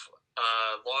of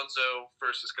Lonzo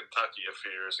versus Kentucky a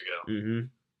few years ago. Mm-hmm.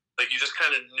 Like, you just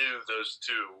kind of knew those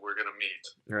two were gonna meet.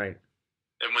 Right.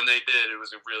 And when they did, it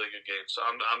was a really good game. So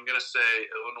I'm gonna say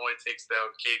Illinois takes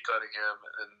down Cade Cunningham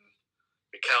and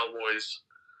the Cowboys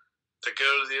to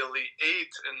go to the Elite Eight,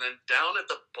 and then down at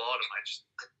the bottom, I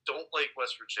don't like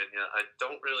West Virginia. I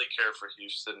don't really care for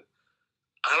Houston.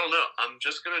 I don't know. I'm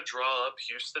just gonna draw up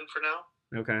Houston for now.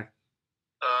 Okay.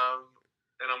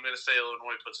 And I'm gonna say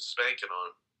Illinois puts a spanking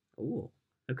on. Ooh.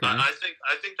 Okay. I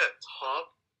think that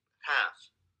top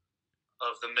half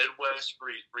of the Midwest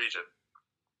region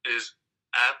is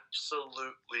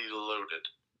absolutely loaded.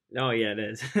 Oh yeah, it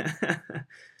is.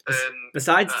 And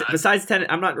besides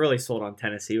I'm not really sold on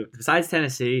Tennessee. Besides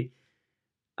Tennessee,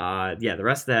 yeah, the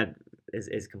rest of that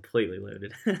is completely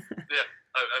loaded. yeah,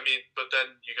 I mean, but then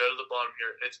you go to the bottom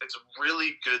here. It's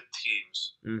really good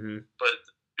teams, mm-hmm. but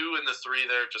the 2 and the 3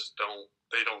 there just don't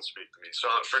speak to me. So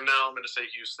for now, I'm going to say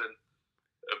Houston,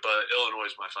 but Illinois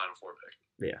is my Final Four pick.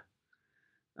 Yeah.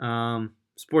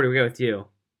 Sporty, we go with you.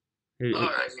 All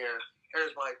right,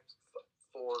 here's my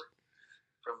 4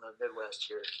 from the Midwest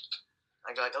here.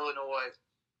 I got Illinois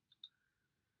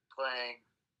playing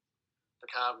the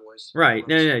Cowboys. Right.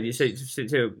 No. You say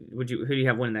so. Who do you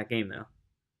have winning that game though?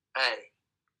 Hey,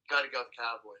 got to go with the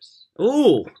Cowboys.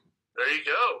 Ooh. There you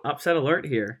go. Upset alert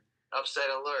here. Upset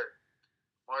alert.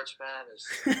 March Madness.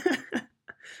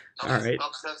 All right.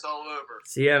 Upsets all over.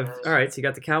 So you have all right. So you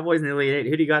got the Cowboys in the Elite Eight.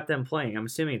 Who do you got them playing? I'm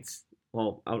assuming it's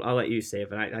I'll let you say it,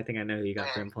 but I think I know who you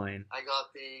got them playing. I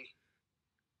got the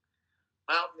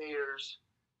Mountaineers.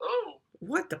 Oh.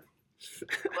 What the?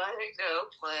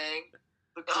 Playing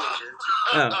the Cougars.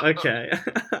 Oh, okay.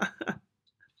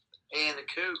 And the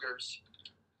Cougars.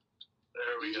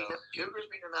 There we go. Cougars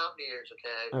beat the Mountaineers,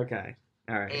 okay? Okay.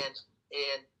 All right. And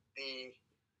the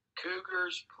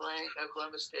Cougars playing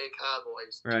Oklahoma State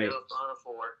Cowboys right. to go to the Final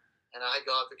Four, and I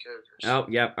got the Cougars. Oh,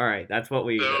 yep. All right. That's what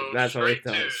we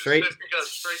thought. Straight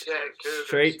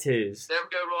twos. Never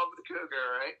go wrong with the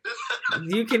Cougar, right?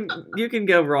 You can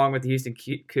go wrong with the Houston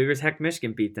Cougars. Heck,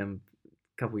 Michigan beat them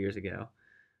a couple years ago.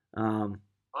 On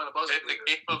a buzzer in the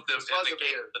game of the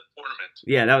tournament.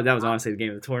 Yeah, that was honestly the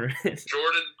game of the tournament.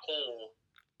 Jordan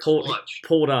Poole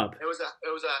pulled up. It was a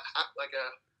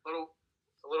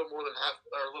little more than half,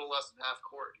 or a little less than half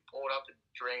court. He pulled up and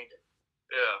drained it.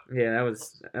 Yeah. Yeah, that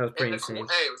was pretty insane.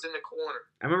 Hey, it was in the corner.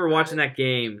 I remember watching that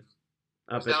game.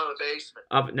 It was down in the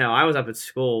basement. I was up at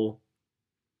school.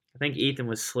 I think Ethan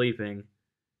was sleeping,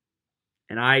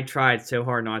 and I tried so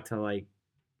hard not to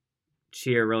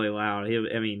cheer really loud.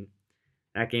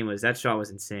 That shot was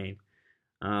insane.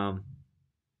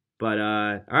 But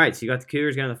all right, so you got the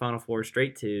Cougars going to the Final Four,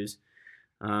 straight twos.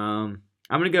 I'm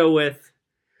gonna go with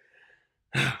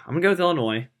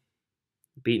Illinois,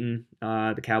 beating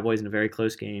the Cowboys in a very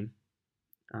close game.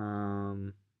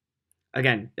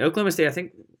 Again, Oklahoma State, I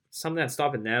think something that's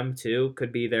stopping them too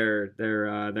could be their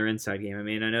inside game. I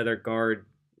mean, I know their guard,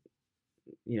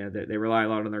 they rely a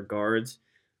lot on their guards,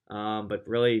 but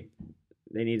really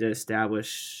they need to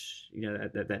establish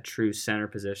that true center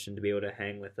position to be able to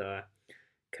hang with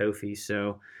Kofi.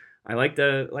 So I like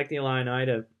the Illini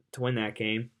to win that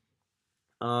game.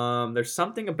 There's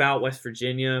something about West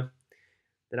Virginia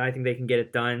that I think they can get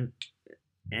it done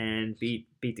and beat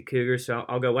the Cougars. So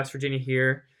I'll go West Virginia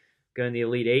here, go in the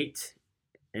Elite Eight,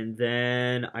 and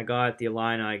then I got the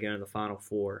Illini going to the Final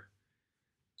Four.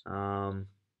 So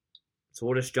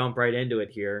we'll just jump right into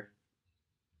it here.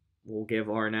 We'll give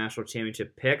our national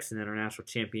championship picks and then our national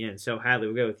champion. So Hadley,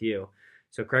 we'll go with you.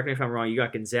 So correct me if I'm wrong. You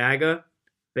got Gonzaga,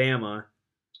 Bama,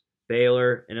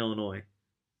 Baylor, and Illinois.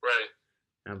 Right.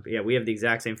 Yeah, we have the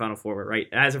exact same Final Four, right?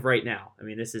 As of right now. I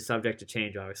mean, this is subject to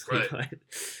change, obviously. Right.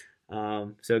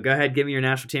 But, so go ahead, give me your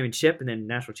national championship and then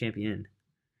national champion.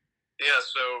 Yeah.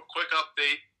 So quick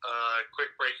update.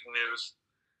 Quick breaking news.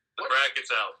 The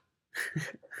bracket's out.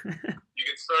 You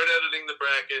can start editing the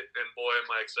bracket, and boy, am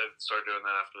I excited to start doing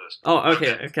that after this. Oh,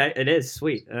 okay. It is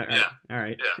sweet. Yeah. All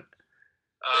right. Yeah.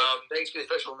 Thanks for the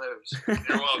official news.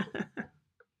 You're welcome.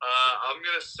 I'm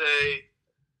gonna say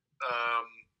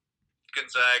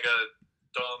Gonzaga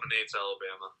dominates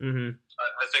Alabama. Mm-hmm.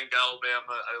 I think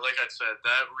Alabama, like I said,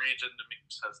 that region to me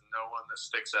just has no one that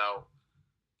sticks out.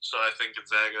 So I think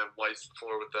Gonzaga wipes the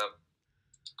floor with them.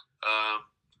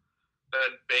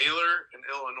 Then Baylor and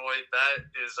Illinois, that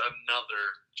is another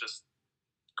just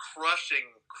crushing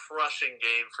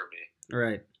game for me.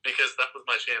 Right. Because that was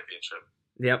my championship.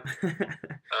 Yep.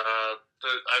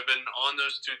 I've been on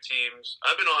those two teams.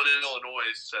 I've been on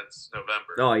Illinois since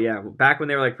November. Oh yeah, back when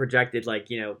they were like projected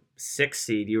 6th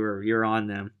seed, you were on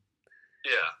them.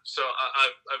 Yeah, so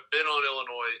I've been on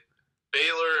Illinois.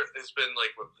 Baylor has been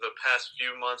like the past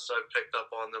few months I've picked up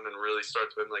on them and really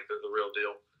start to be like the real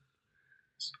deal.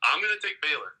 I'm gonna take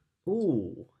Baylor.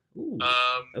 Ooh.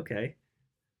 Okay.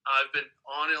 I've been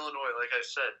on Illinois, like I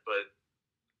said, but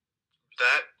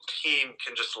that team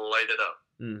can just light it up.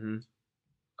 Mm-hmm.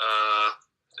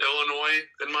 Illinois,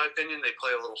 in my opinion, they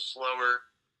play a little slower.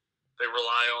 They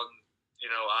rely on,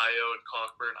 Io and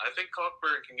Cockburn. I think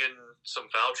Cockburn can get in some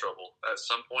foul trouble at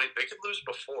some point. They could lose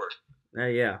before.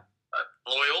 Yeah.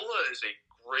 Loyola is a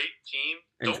great team.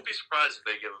 Don't be surprised if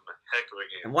they give them a heck of a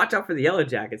game. And watch out for the Yellow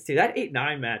Jackets, too. That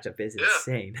 8-9 matchup is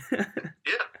insane.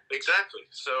 Yeah, exactly.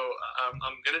 So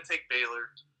I'm going to take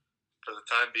Baylor for the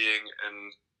time being,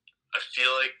 and I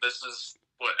feel like this is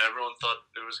what everyone thought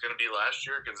it was going to be last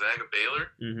year, Gonzaga-Baylor.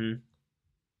 Mm-hmm.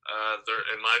 They're,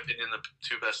 in my opinion, the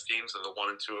two best teams are the 1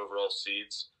 and 2 overall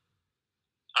seeds.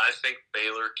 I think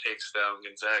Baylor takes down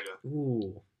Gonzaga.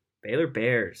 Ooh, Baylor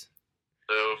Bears.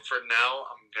 So for now,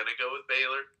 I'm going to go with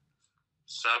Baylor.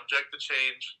 Subject to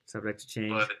change.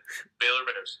 But Baylor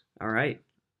Bears. All right.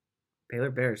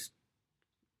 Baylor Bears.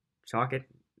 Chalk it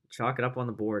up on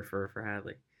the board for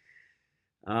Hadley.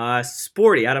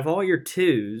 Sporty, out of all your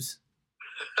twos,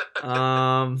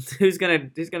 who's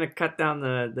gonna cut down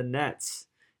the Nets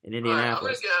in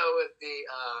Indianapolis? I'm gonna go with the.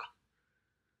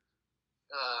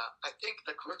 I think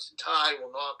the Crimson Tide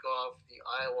will knock off the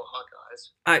Iowa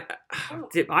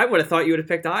Hawkeyes. I would have thought you would have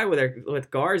picked Iowa there with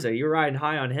Garza. You were riding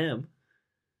high on him.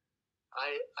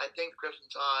 I think the Crimson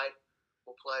Tide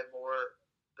will play more.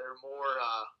 They're more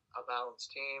a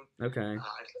balanced team. Okay.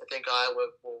 I think Iowa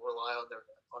will rely on their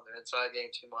inside game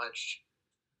too much,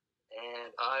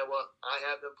 and Iowa, I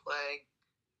have them playing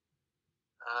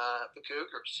the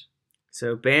Cougars.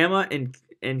 So Bama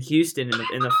and Houston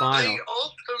in the final. The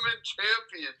ultimate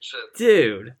championship.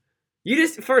 Dude, you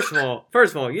just first of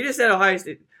all, you just said Ohio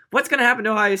State. What's going to happen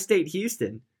to Ohio State,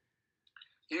 Houston?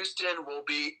 Houston will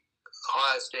beat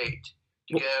Ohio State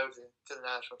to go to the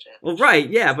national championship. Well, right,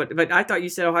 yeah, but I thought you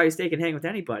said Ohio State can hang with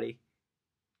anybody.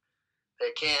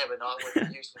 They can, but not with the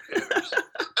Houston Cougars.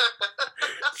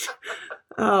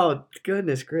 Oh,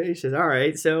 goodness gracious! All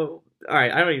right,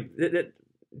 I don't even.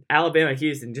 Alabama,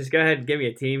 Houston. Just go ahead and give me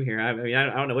a team here. I mean,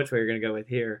 I don't know which way you're going to go with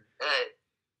here. Hey,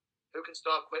 who can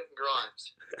stop Quentin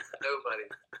Grimes? Nobody.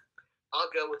 I'll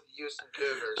go with the Houston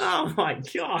Cougars. Oh my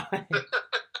God!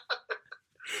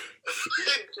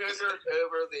 Cougars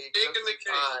over the Crimson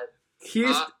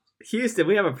Tide. Houston,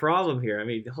 we have a problem here. I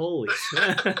mean, holy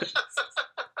shit.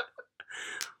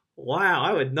 Wow,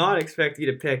 I would not expect you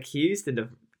to pick Houston to.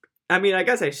 I mean, I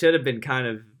guess I should have been kind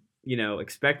of,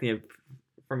 expecting it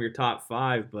from your top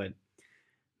 5, but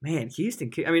man,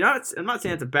 Houston. I mean, I'm not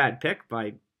saying it's a bad pick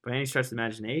by any stretch of the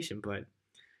imagination, but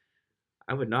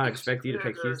I would not expect you to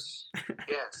pick Houston.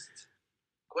 Yes,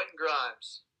 Quentin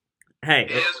Grimes. Hey,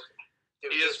 he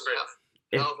is great.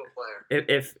 Hell of a player.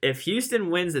 If Houston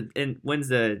wins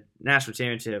the national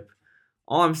championship,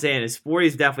 all I'm saying is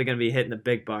Sporty's definitely going to be hitting the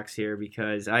big bucks here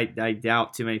because I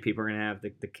doubt too many people are going to have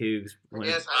the Cougs win.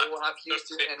 Yes, I will have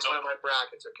Houston in one of my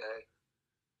brackets. Okay.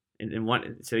 In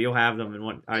one, so you'll have them in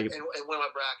one. In one of my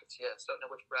brackets, yes. Don't know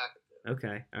which bracket.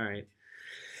 Okay, all right.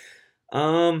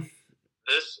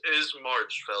 This is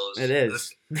March, fellas. It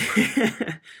is.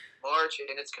 March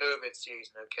and it's COVID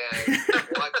season. Okay,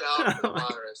 watch out for the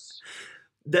virus.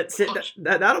 That's it.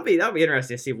 That'll be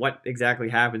interesting to see what exactly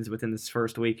happens within this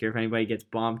first week here. If anybody gets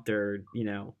bumped or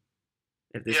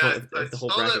if the whole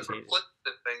bracket changes.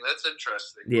 Thing. That's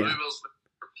interesting. Yeah. Louisville's the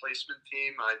replacement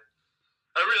team.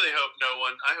 I really hope no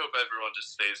one. I hope everyone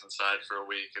just stays inside for a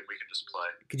week and we can just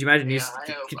play. Could you imagine? I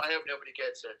hope nobody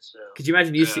gets it. So. Could you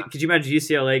imagine? Could you imagine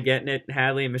UCLA getting it,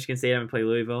 Hadley, and Michigan State having to play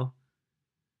Louisville?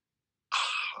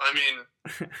 I mean,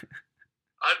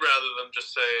 I'd rather them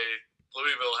just say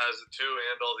Louisville has it too,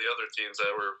 and all the other teams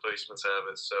that were replacements have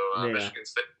it. So Michigan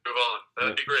State move on.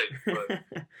 That'd be great. But.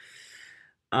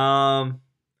 All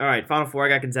right, Final Four. I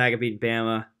got Gonzaga beating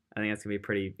Bama. I think that's gonna be a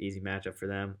pretty easy matchup for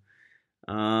them.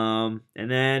 And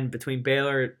then between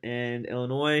Baylor and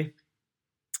Illinois,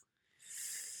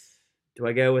 do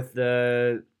I go with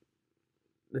the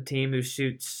team who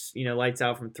shoots lights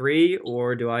out from 3,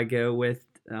 or do I go with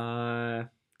kind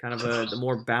of the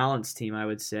more balanced team? I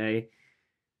would say.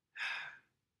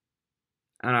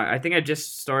 I don't know. I think I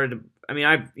just started. I mean,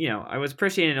 I was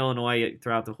appreciating Illinois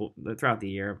throughout the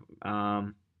year.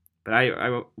 But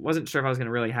I wasn't sure if I was going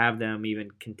to really have them even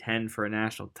contend for a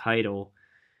national title.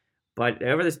 But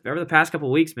over the past couple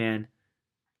of weeks, man,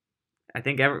 I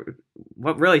think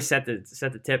what really set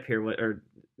the tip here, or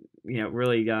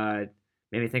really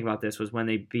made me think about this was when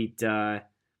they beat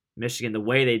Michigan the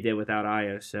way they did without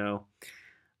Io. So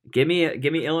give me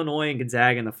Illinois and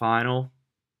Gonzaga in the final.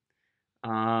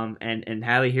 And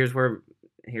Hadley, here's where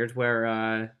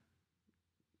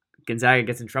Gonzaga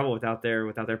gets in trouble without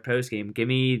their post game. Give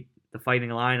me the Fighting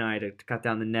Illini to cut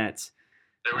down the nets.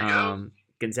 There we go.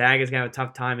 Gonzaga's gonna have a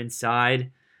tough time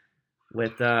inside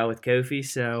with Kofi,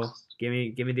 so give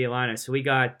me the Illini. So we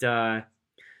got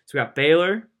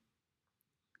Baylor,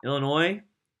 Illinois,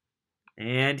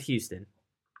 and Houston.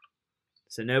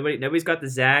 So nobody's got the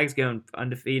Zags going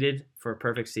undefeated for a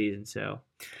perfect season. So,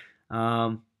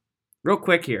 real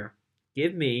quick here,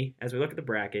 give me, as we look at the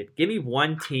bracket, give me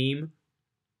one team.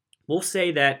 We'll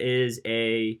say that is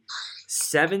a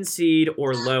 7 seed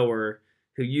or lower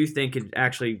who you think could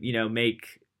actually,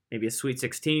 make maybe a Sweet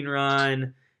 16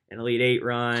 run, an Elite 8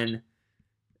 run,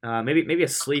 maybe a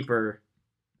sleeper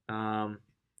who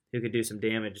could do some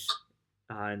damage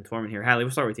in tournament here. Hadley,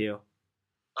 we'll start with you.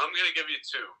 I'm going to give you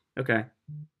 2. Okay.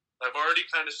 I've already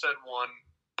kind of said one.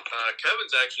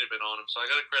 Kevin's actually been on him, so I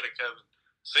got to credit Kevin.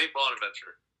 St.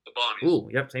 Bonaventure, the Bonnies.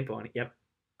 Ooh, yep, St. Bonnie, yep.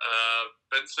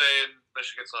 Been saying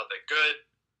Michigan's not that good.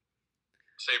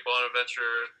 St.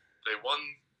 Bonaventure, they won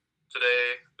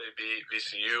today. They beat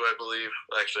VCU, I believe.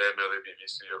 Actually, I know they beat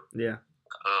VCU. Yeah.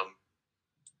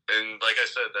 And like I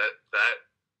said, that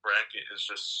bracket is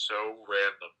just so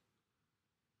random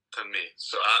to me.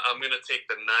 So I'm going to take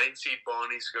the 9 seed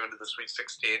Bonnies going to the Sweet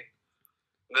 16.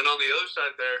 And then on the other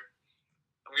side there,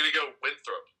 I'm going to go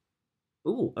Winthrop.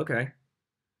 Ooh, okay.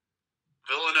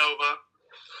 Villanova,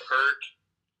 hurt,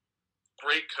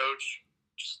 great coach.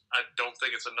 I don't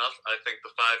think it's enough. I think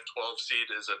the 5-12 seed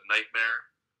is a nightmare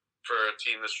for a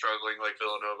team that's struggling like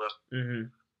Villanova. Mm-hmm.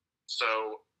 So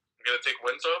I'm going to take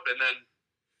Winthrop, and then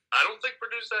I don't think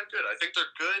Purdue's that good. I think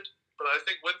they're good, but I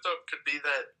think Winthrop could be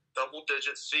that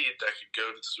double-digit seed that could go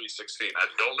to the Sweet 16. I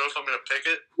don't know if I'm going to pick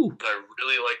it, but I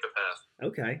really like the path.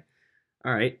 Okay.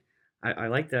 All right.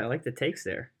 I like that. I like the takes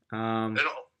there. And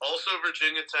also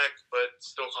Virginia Tech, but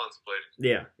still contemplating.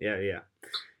 Yeah.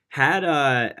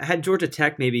 Had Georgia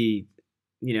Tech maybe,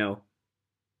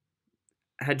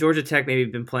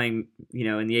 been playing,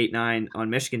 in the 8-9 on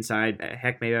Michigan side,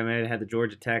 heck, maybe I might have had the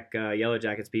Georgia Tech Yellow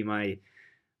Jackets be my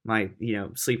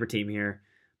sleeper team here.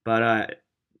 But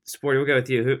Sporty, we'll go with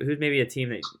you. Who's maybe a team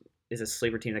that is a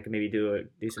sleeper team that can maybe do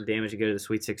some damage to go to the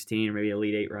Sweet 16 or maybe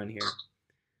Elite 8 run here?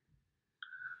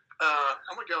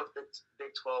 I'm gonna go with the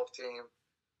Big 12 team.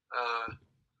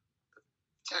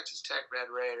 Texas Tech Red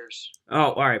Raiders.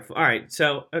 Oh, all right.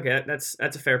 So, okay, that's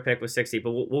a fair pick with 60,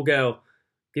 but we'll go.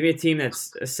 Give me a team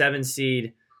that's a 7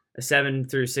 seed, a 7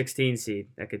 through 16 seed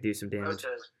that could do some damage.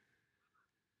 Okay.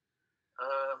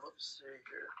 Let's see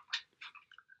here.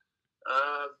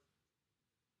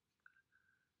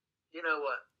 You know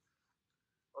what?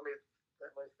 Let me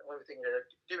think here.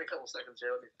 Give me a couple seconds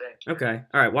here. Let me think. Okay.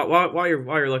 All right. While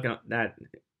you're looking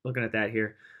at that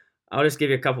here, I'll just give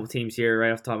you a couple of teams here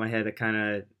right off the top of my head that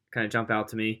kind of jump out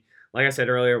to me. Like I said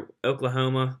earlier,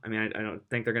 Oklahoma. I mean, I don't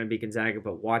think they're going to beat Gonzaga,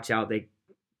 but watch out. They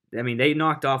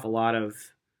knocked off a lot of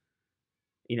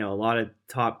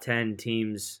top 10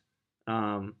 teams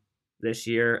this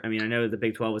year. I mean, I know the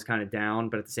Big 12 was kind of down,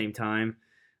 but at the same time,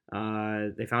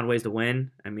 they found ways to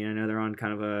win. I mean, I know they're on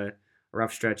kind of a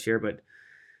rough stretch here, but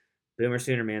Boomer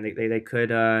Sooner, man, they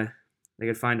could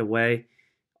find a way.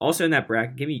 Also in that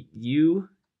bracket, give me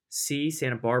UC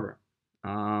Santa Barbara.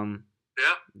 Yeah.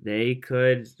 They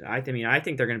could. I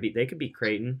think they're going to they could beat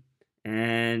Creighton,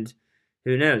 and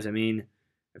who knows? I mean,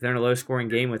 if they're in a low-scoring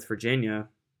game with Virginia,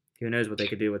 who knows what they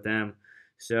could do with them?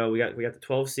 So we got the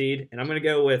 12 seed, and I'm going to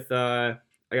go with. I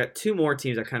got 2 more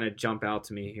teams that kind of jump out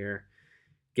to me here.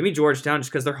 Give me Georgetown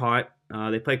just because they're hot.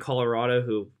 They play Colorado,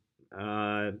 who,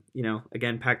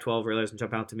 again, Pac-12 really doesn't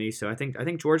jump out to me. So I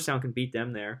think Georgetown can beat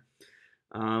them there.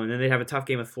 And then they have a tough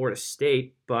game with Florida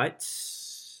State, but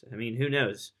I mean, who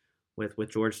knows with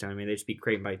Georgetown? I mean, they just beat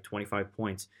Creighton by 25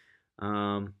 points.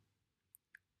 And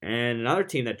another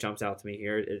team that jumps out to me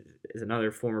here is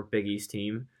another former Big East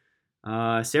team,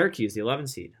 Syracuse, the 11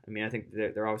 seed. I mean, I think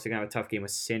they're obviously going to have a tough game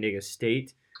with San Diego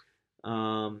State. But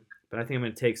I think I'm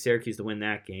going to take Syracuse to win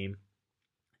that game.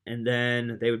 And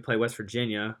then they would play West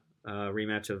Virginia,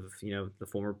 rematch of, the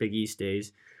former Big East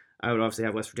days. I would obviously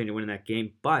have West Virginia winning that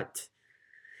game, but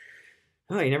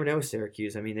you never know with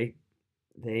Syracuse. I mean,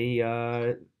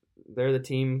 they're the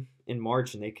team in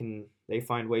March, and they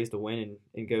find ways to win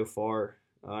and go far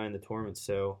in the tournament.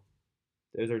 So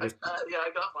those are just I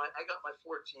got my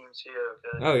 4 teams here.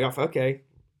 Okay. oh yeah, okay,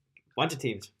 bunch of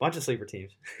sleeper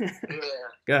teams. Yeah.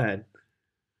 Go ahead.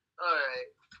 All right.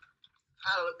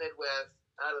 Out of the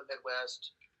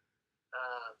Midwest,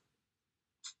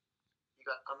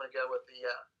 I'm gonna go with the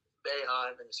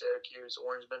Boeheim and the Syracuse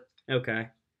Orangemen. Okay.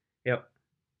 Yep.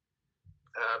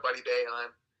 Buddy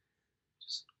Boeheim,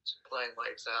 just playing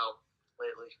lights out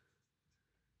lately.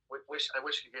 I wish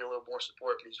he could get a little more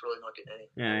support, but he's really not getting any.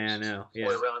 Yeah, I know.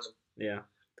 Yeah. Around him. Yeah.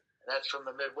 And that's from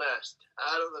the Midwest.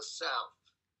 Out of the South,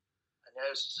 I know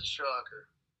this is a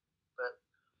shocker, but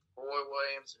Roy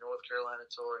Williams and North Carolina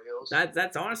Tar Heels.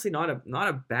 That's honestly not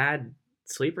a bad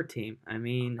sleeper team. I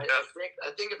mean, I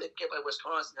think if they get by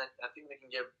Wisconsin, I think they can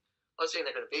give. I'm not saying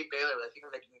they're going to beat Baylor, but I think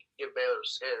they can give Baylor a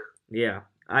scare. yeah.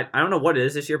 I don't know what it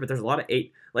is this year, but there's a lot of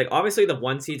 8. Like obviously the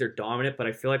 1 seeds are dominant, but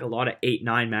I feel like a lot of 8-9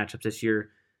 matchups this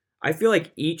year. I feel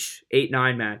like each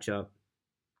 8-9 matchup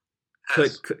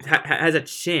has a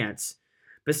chance.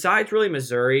 Besides really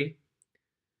Missouri,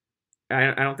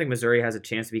 I don't think Missouri has a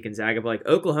chance to beat Gonzaga, but like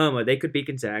Oklahoma, they could beat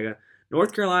Gonzaga.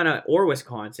 North Carolina or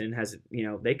Wisconsin has,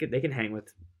 they can hang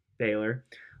with Baylor.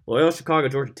 Loyola Chicago,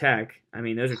 Georgia Tech. I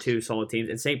mean, those are 2 solid teams,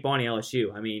 and St. Bonnie,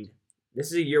 LSU. I mean, this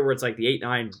is a year where it's like the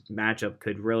 8-9 matchup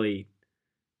could really,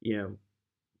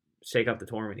 shake up the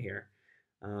tournament here.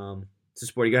 So,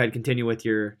 Sporty, go ahead and continue with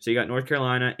your. So you got North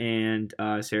Carolina and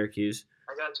Syracuse.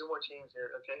 I got 2 more teams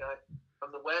here. Okay,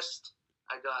 from the West,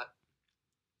 you got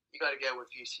to go with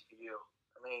VCU.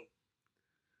 I mean,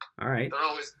 all right. They're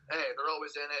always in it.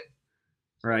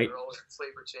 Right. They're always a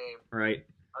sleeper team. Right.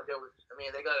 I'll go with. I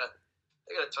mean, they got a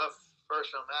tough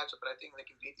first round matchup, but I think they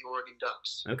can beat the Oregon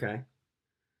Ducks. Okay.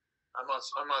 I'm not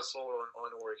sold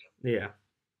on Oregon. Yeah.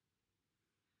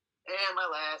 And my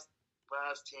last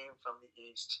team from the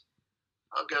East,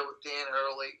 I'll go with Dan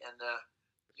Hurley and the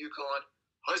UConn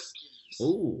Huskies.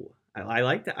 Ooh, I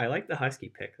like that. I like the Husky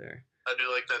pick there. I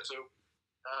do like that too.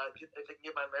 If they can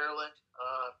get by Maryland,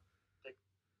 they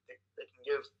can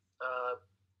give Bama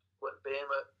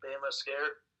a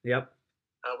scare. Yep.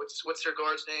 What's their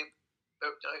guard's name?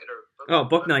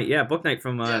 Booknight. Yeah, Booknight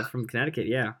from Connecticut.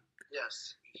 Yeah.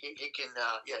 Yes, he can. He can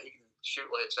shoot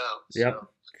lights out. Yep. So.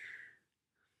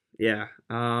 Yeah.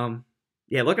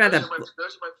 Yeah. Looking at that. Those are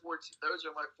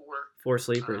my 4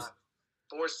 sleepers.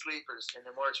 4 sleepers in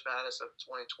the March Madness of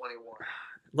 2021.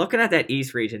 Looking at that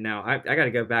East region now, I got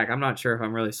to go back. I'm not sure if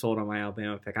I'm really sold on my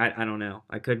Alabama pick. I don't know.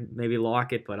 I could maybe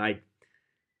lock it, but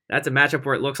that's a matchup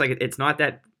where it looks like it's not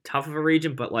that tough of a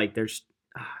region, but like there's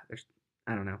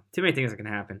I don't know, too many things that can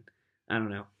happen. I don't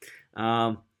know.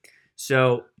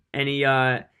 So any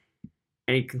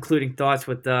concluding thoughts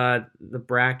with the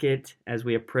bracket as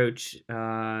we approach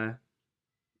the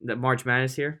March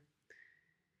Madness here?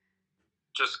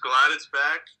 Just glad it's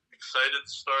back. Excited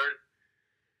to start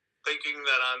thinking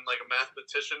that I'm like a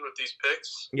mathematician with these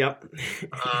picks. Yep. And then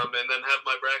have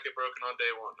my bracket broken on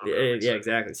day 1. Yeah,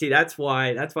 exactly. See, that's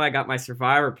why I got my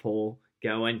Survivor pool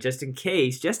going just in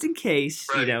case,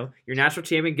 right. Your national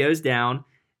champion goes down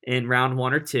in round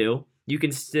 1 or 2. You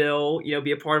can still,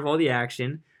 be a part of all the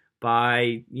action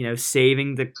by,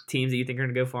 saving the teams that you think are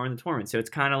going to go far in the tournament. So it's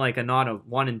kind of like not a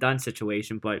one and done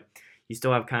situation, but you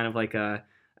still have kind of like a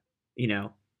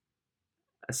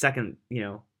second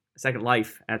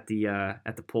life at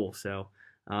the pool. So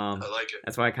I like it.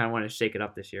 That's why I kind of want to shake it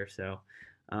up this year. So,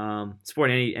 Sport,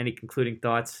 any concluding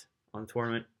thoughts on the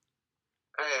tournament?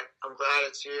 Hey, I'm glad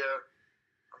it's here. I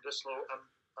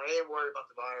am worried about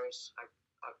the virus. I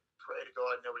pray to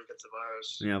God nobody gets the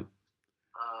virus. Yep.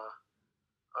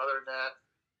 Other than that,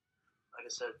 like I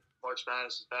said, March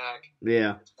Madness is back.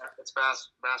 Yeah. It's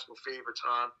basketball fever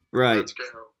time. Right. Let's go.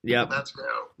 Yep. Let's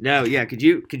go. No, yeah. Could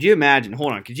you imagine?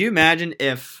 Hold on. Could you imagine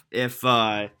if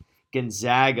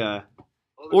Gonzaga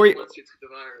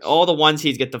all the 1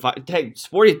 seeds get the virus? Hey,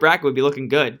 Sporty's bracket would be looking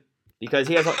good because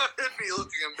he has. It'd be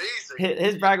looking amazing.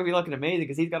 His bracket would be looking amazing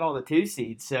because he's got all the 2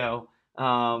 seeds. So. Here's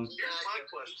my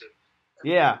question.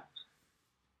 Yeah.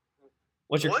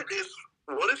 What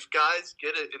if guys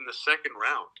get it in the second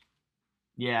round?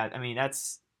 Yeah, I mean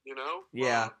that's.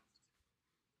 Yeah.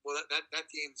 Well, that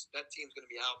team's going to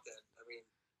be out then. I mean.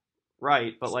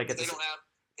 Right, but like they won't have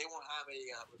a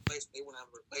replacement.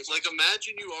 Like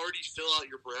imagine you already fill out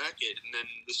your bracket and then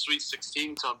the Sweet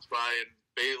 16 comes by and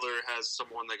Baylor has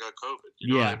someone that got COVID.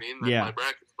 You know what I mean? My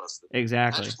bracket's busted.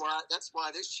 Exactly. That's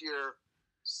why this year,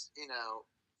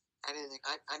 anything.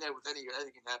 I know with any year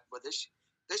anything can happen, but this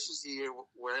is the year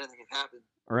where anything can happen.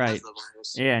 Right.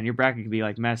 Yeah, and your bracket could be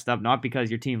like messed up, not because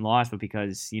your team lost, but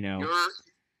because your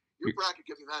bracket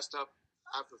could be messed up.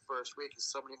 after the first week, because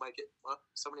somebody might be getting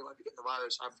the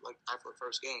virus after the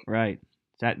first game. Right.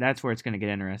 That's where it's going to get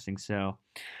interesting. So,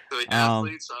 For the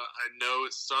athletes, I know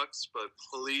it sucks, but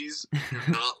please do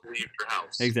not leave your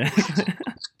house. Exactly.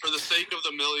 For the sake of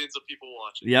the millions of people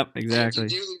watching. Yep, exactly.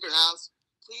 And if you do leave your house,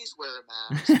 please wear a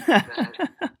mask.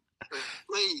 Okay?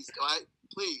 Please.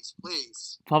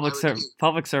 Public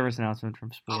service announcement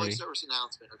from Sporty. Public service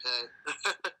announcement, okay?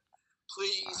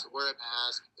 Please wear a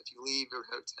mask if you leave your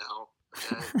hotel.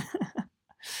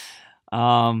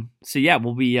 Okay? So yeah,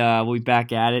 we'll be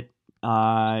back at it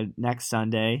next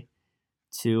Sunday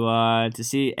to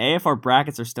see if our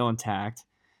brackets are still intact,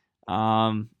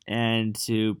 and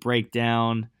to break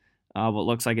down what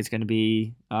looks like it's going to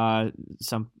be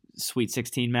some Sweet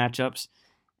 16 matchups,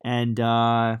 and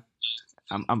I'm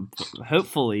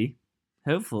hopefully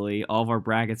all of our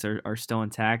brackets are still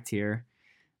intact here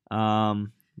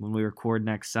when we record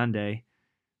next Sunday.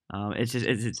 It's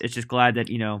just glad that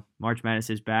March Madness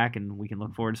is back and we can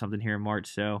look forward to something here in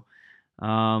March. So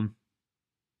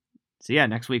yeah,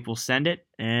 next week we'll send it.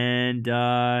 And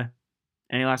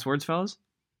any last words, fellas?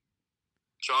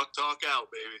 Chalk Talk out,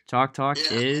 baby. Chalk Talk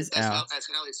is out. As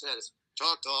Hallie says,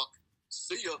 Chalk Talk.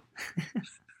 See ya.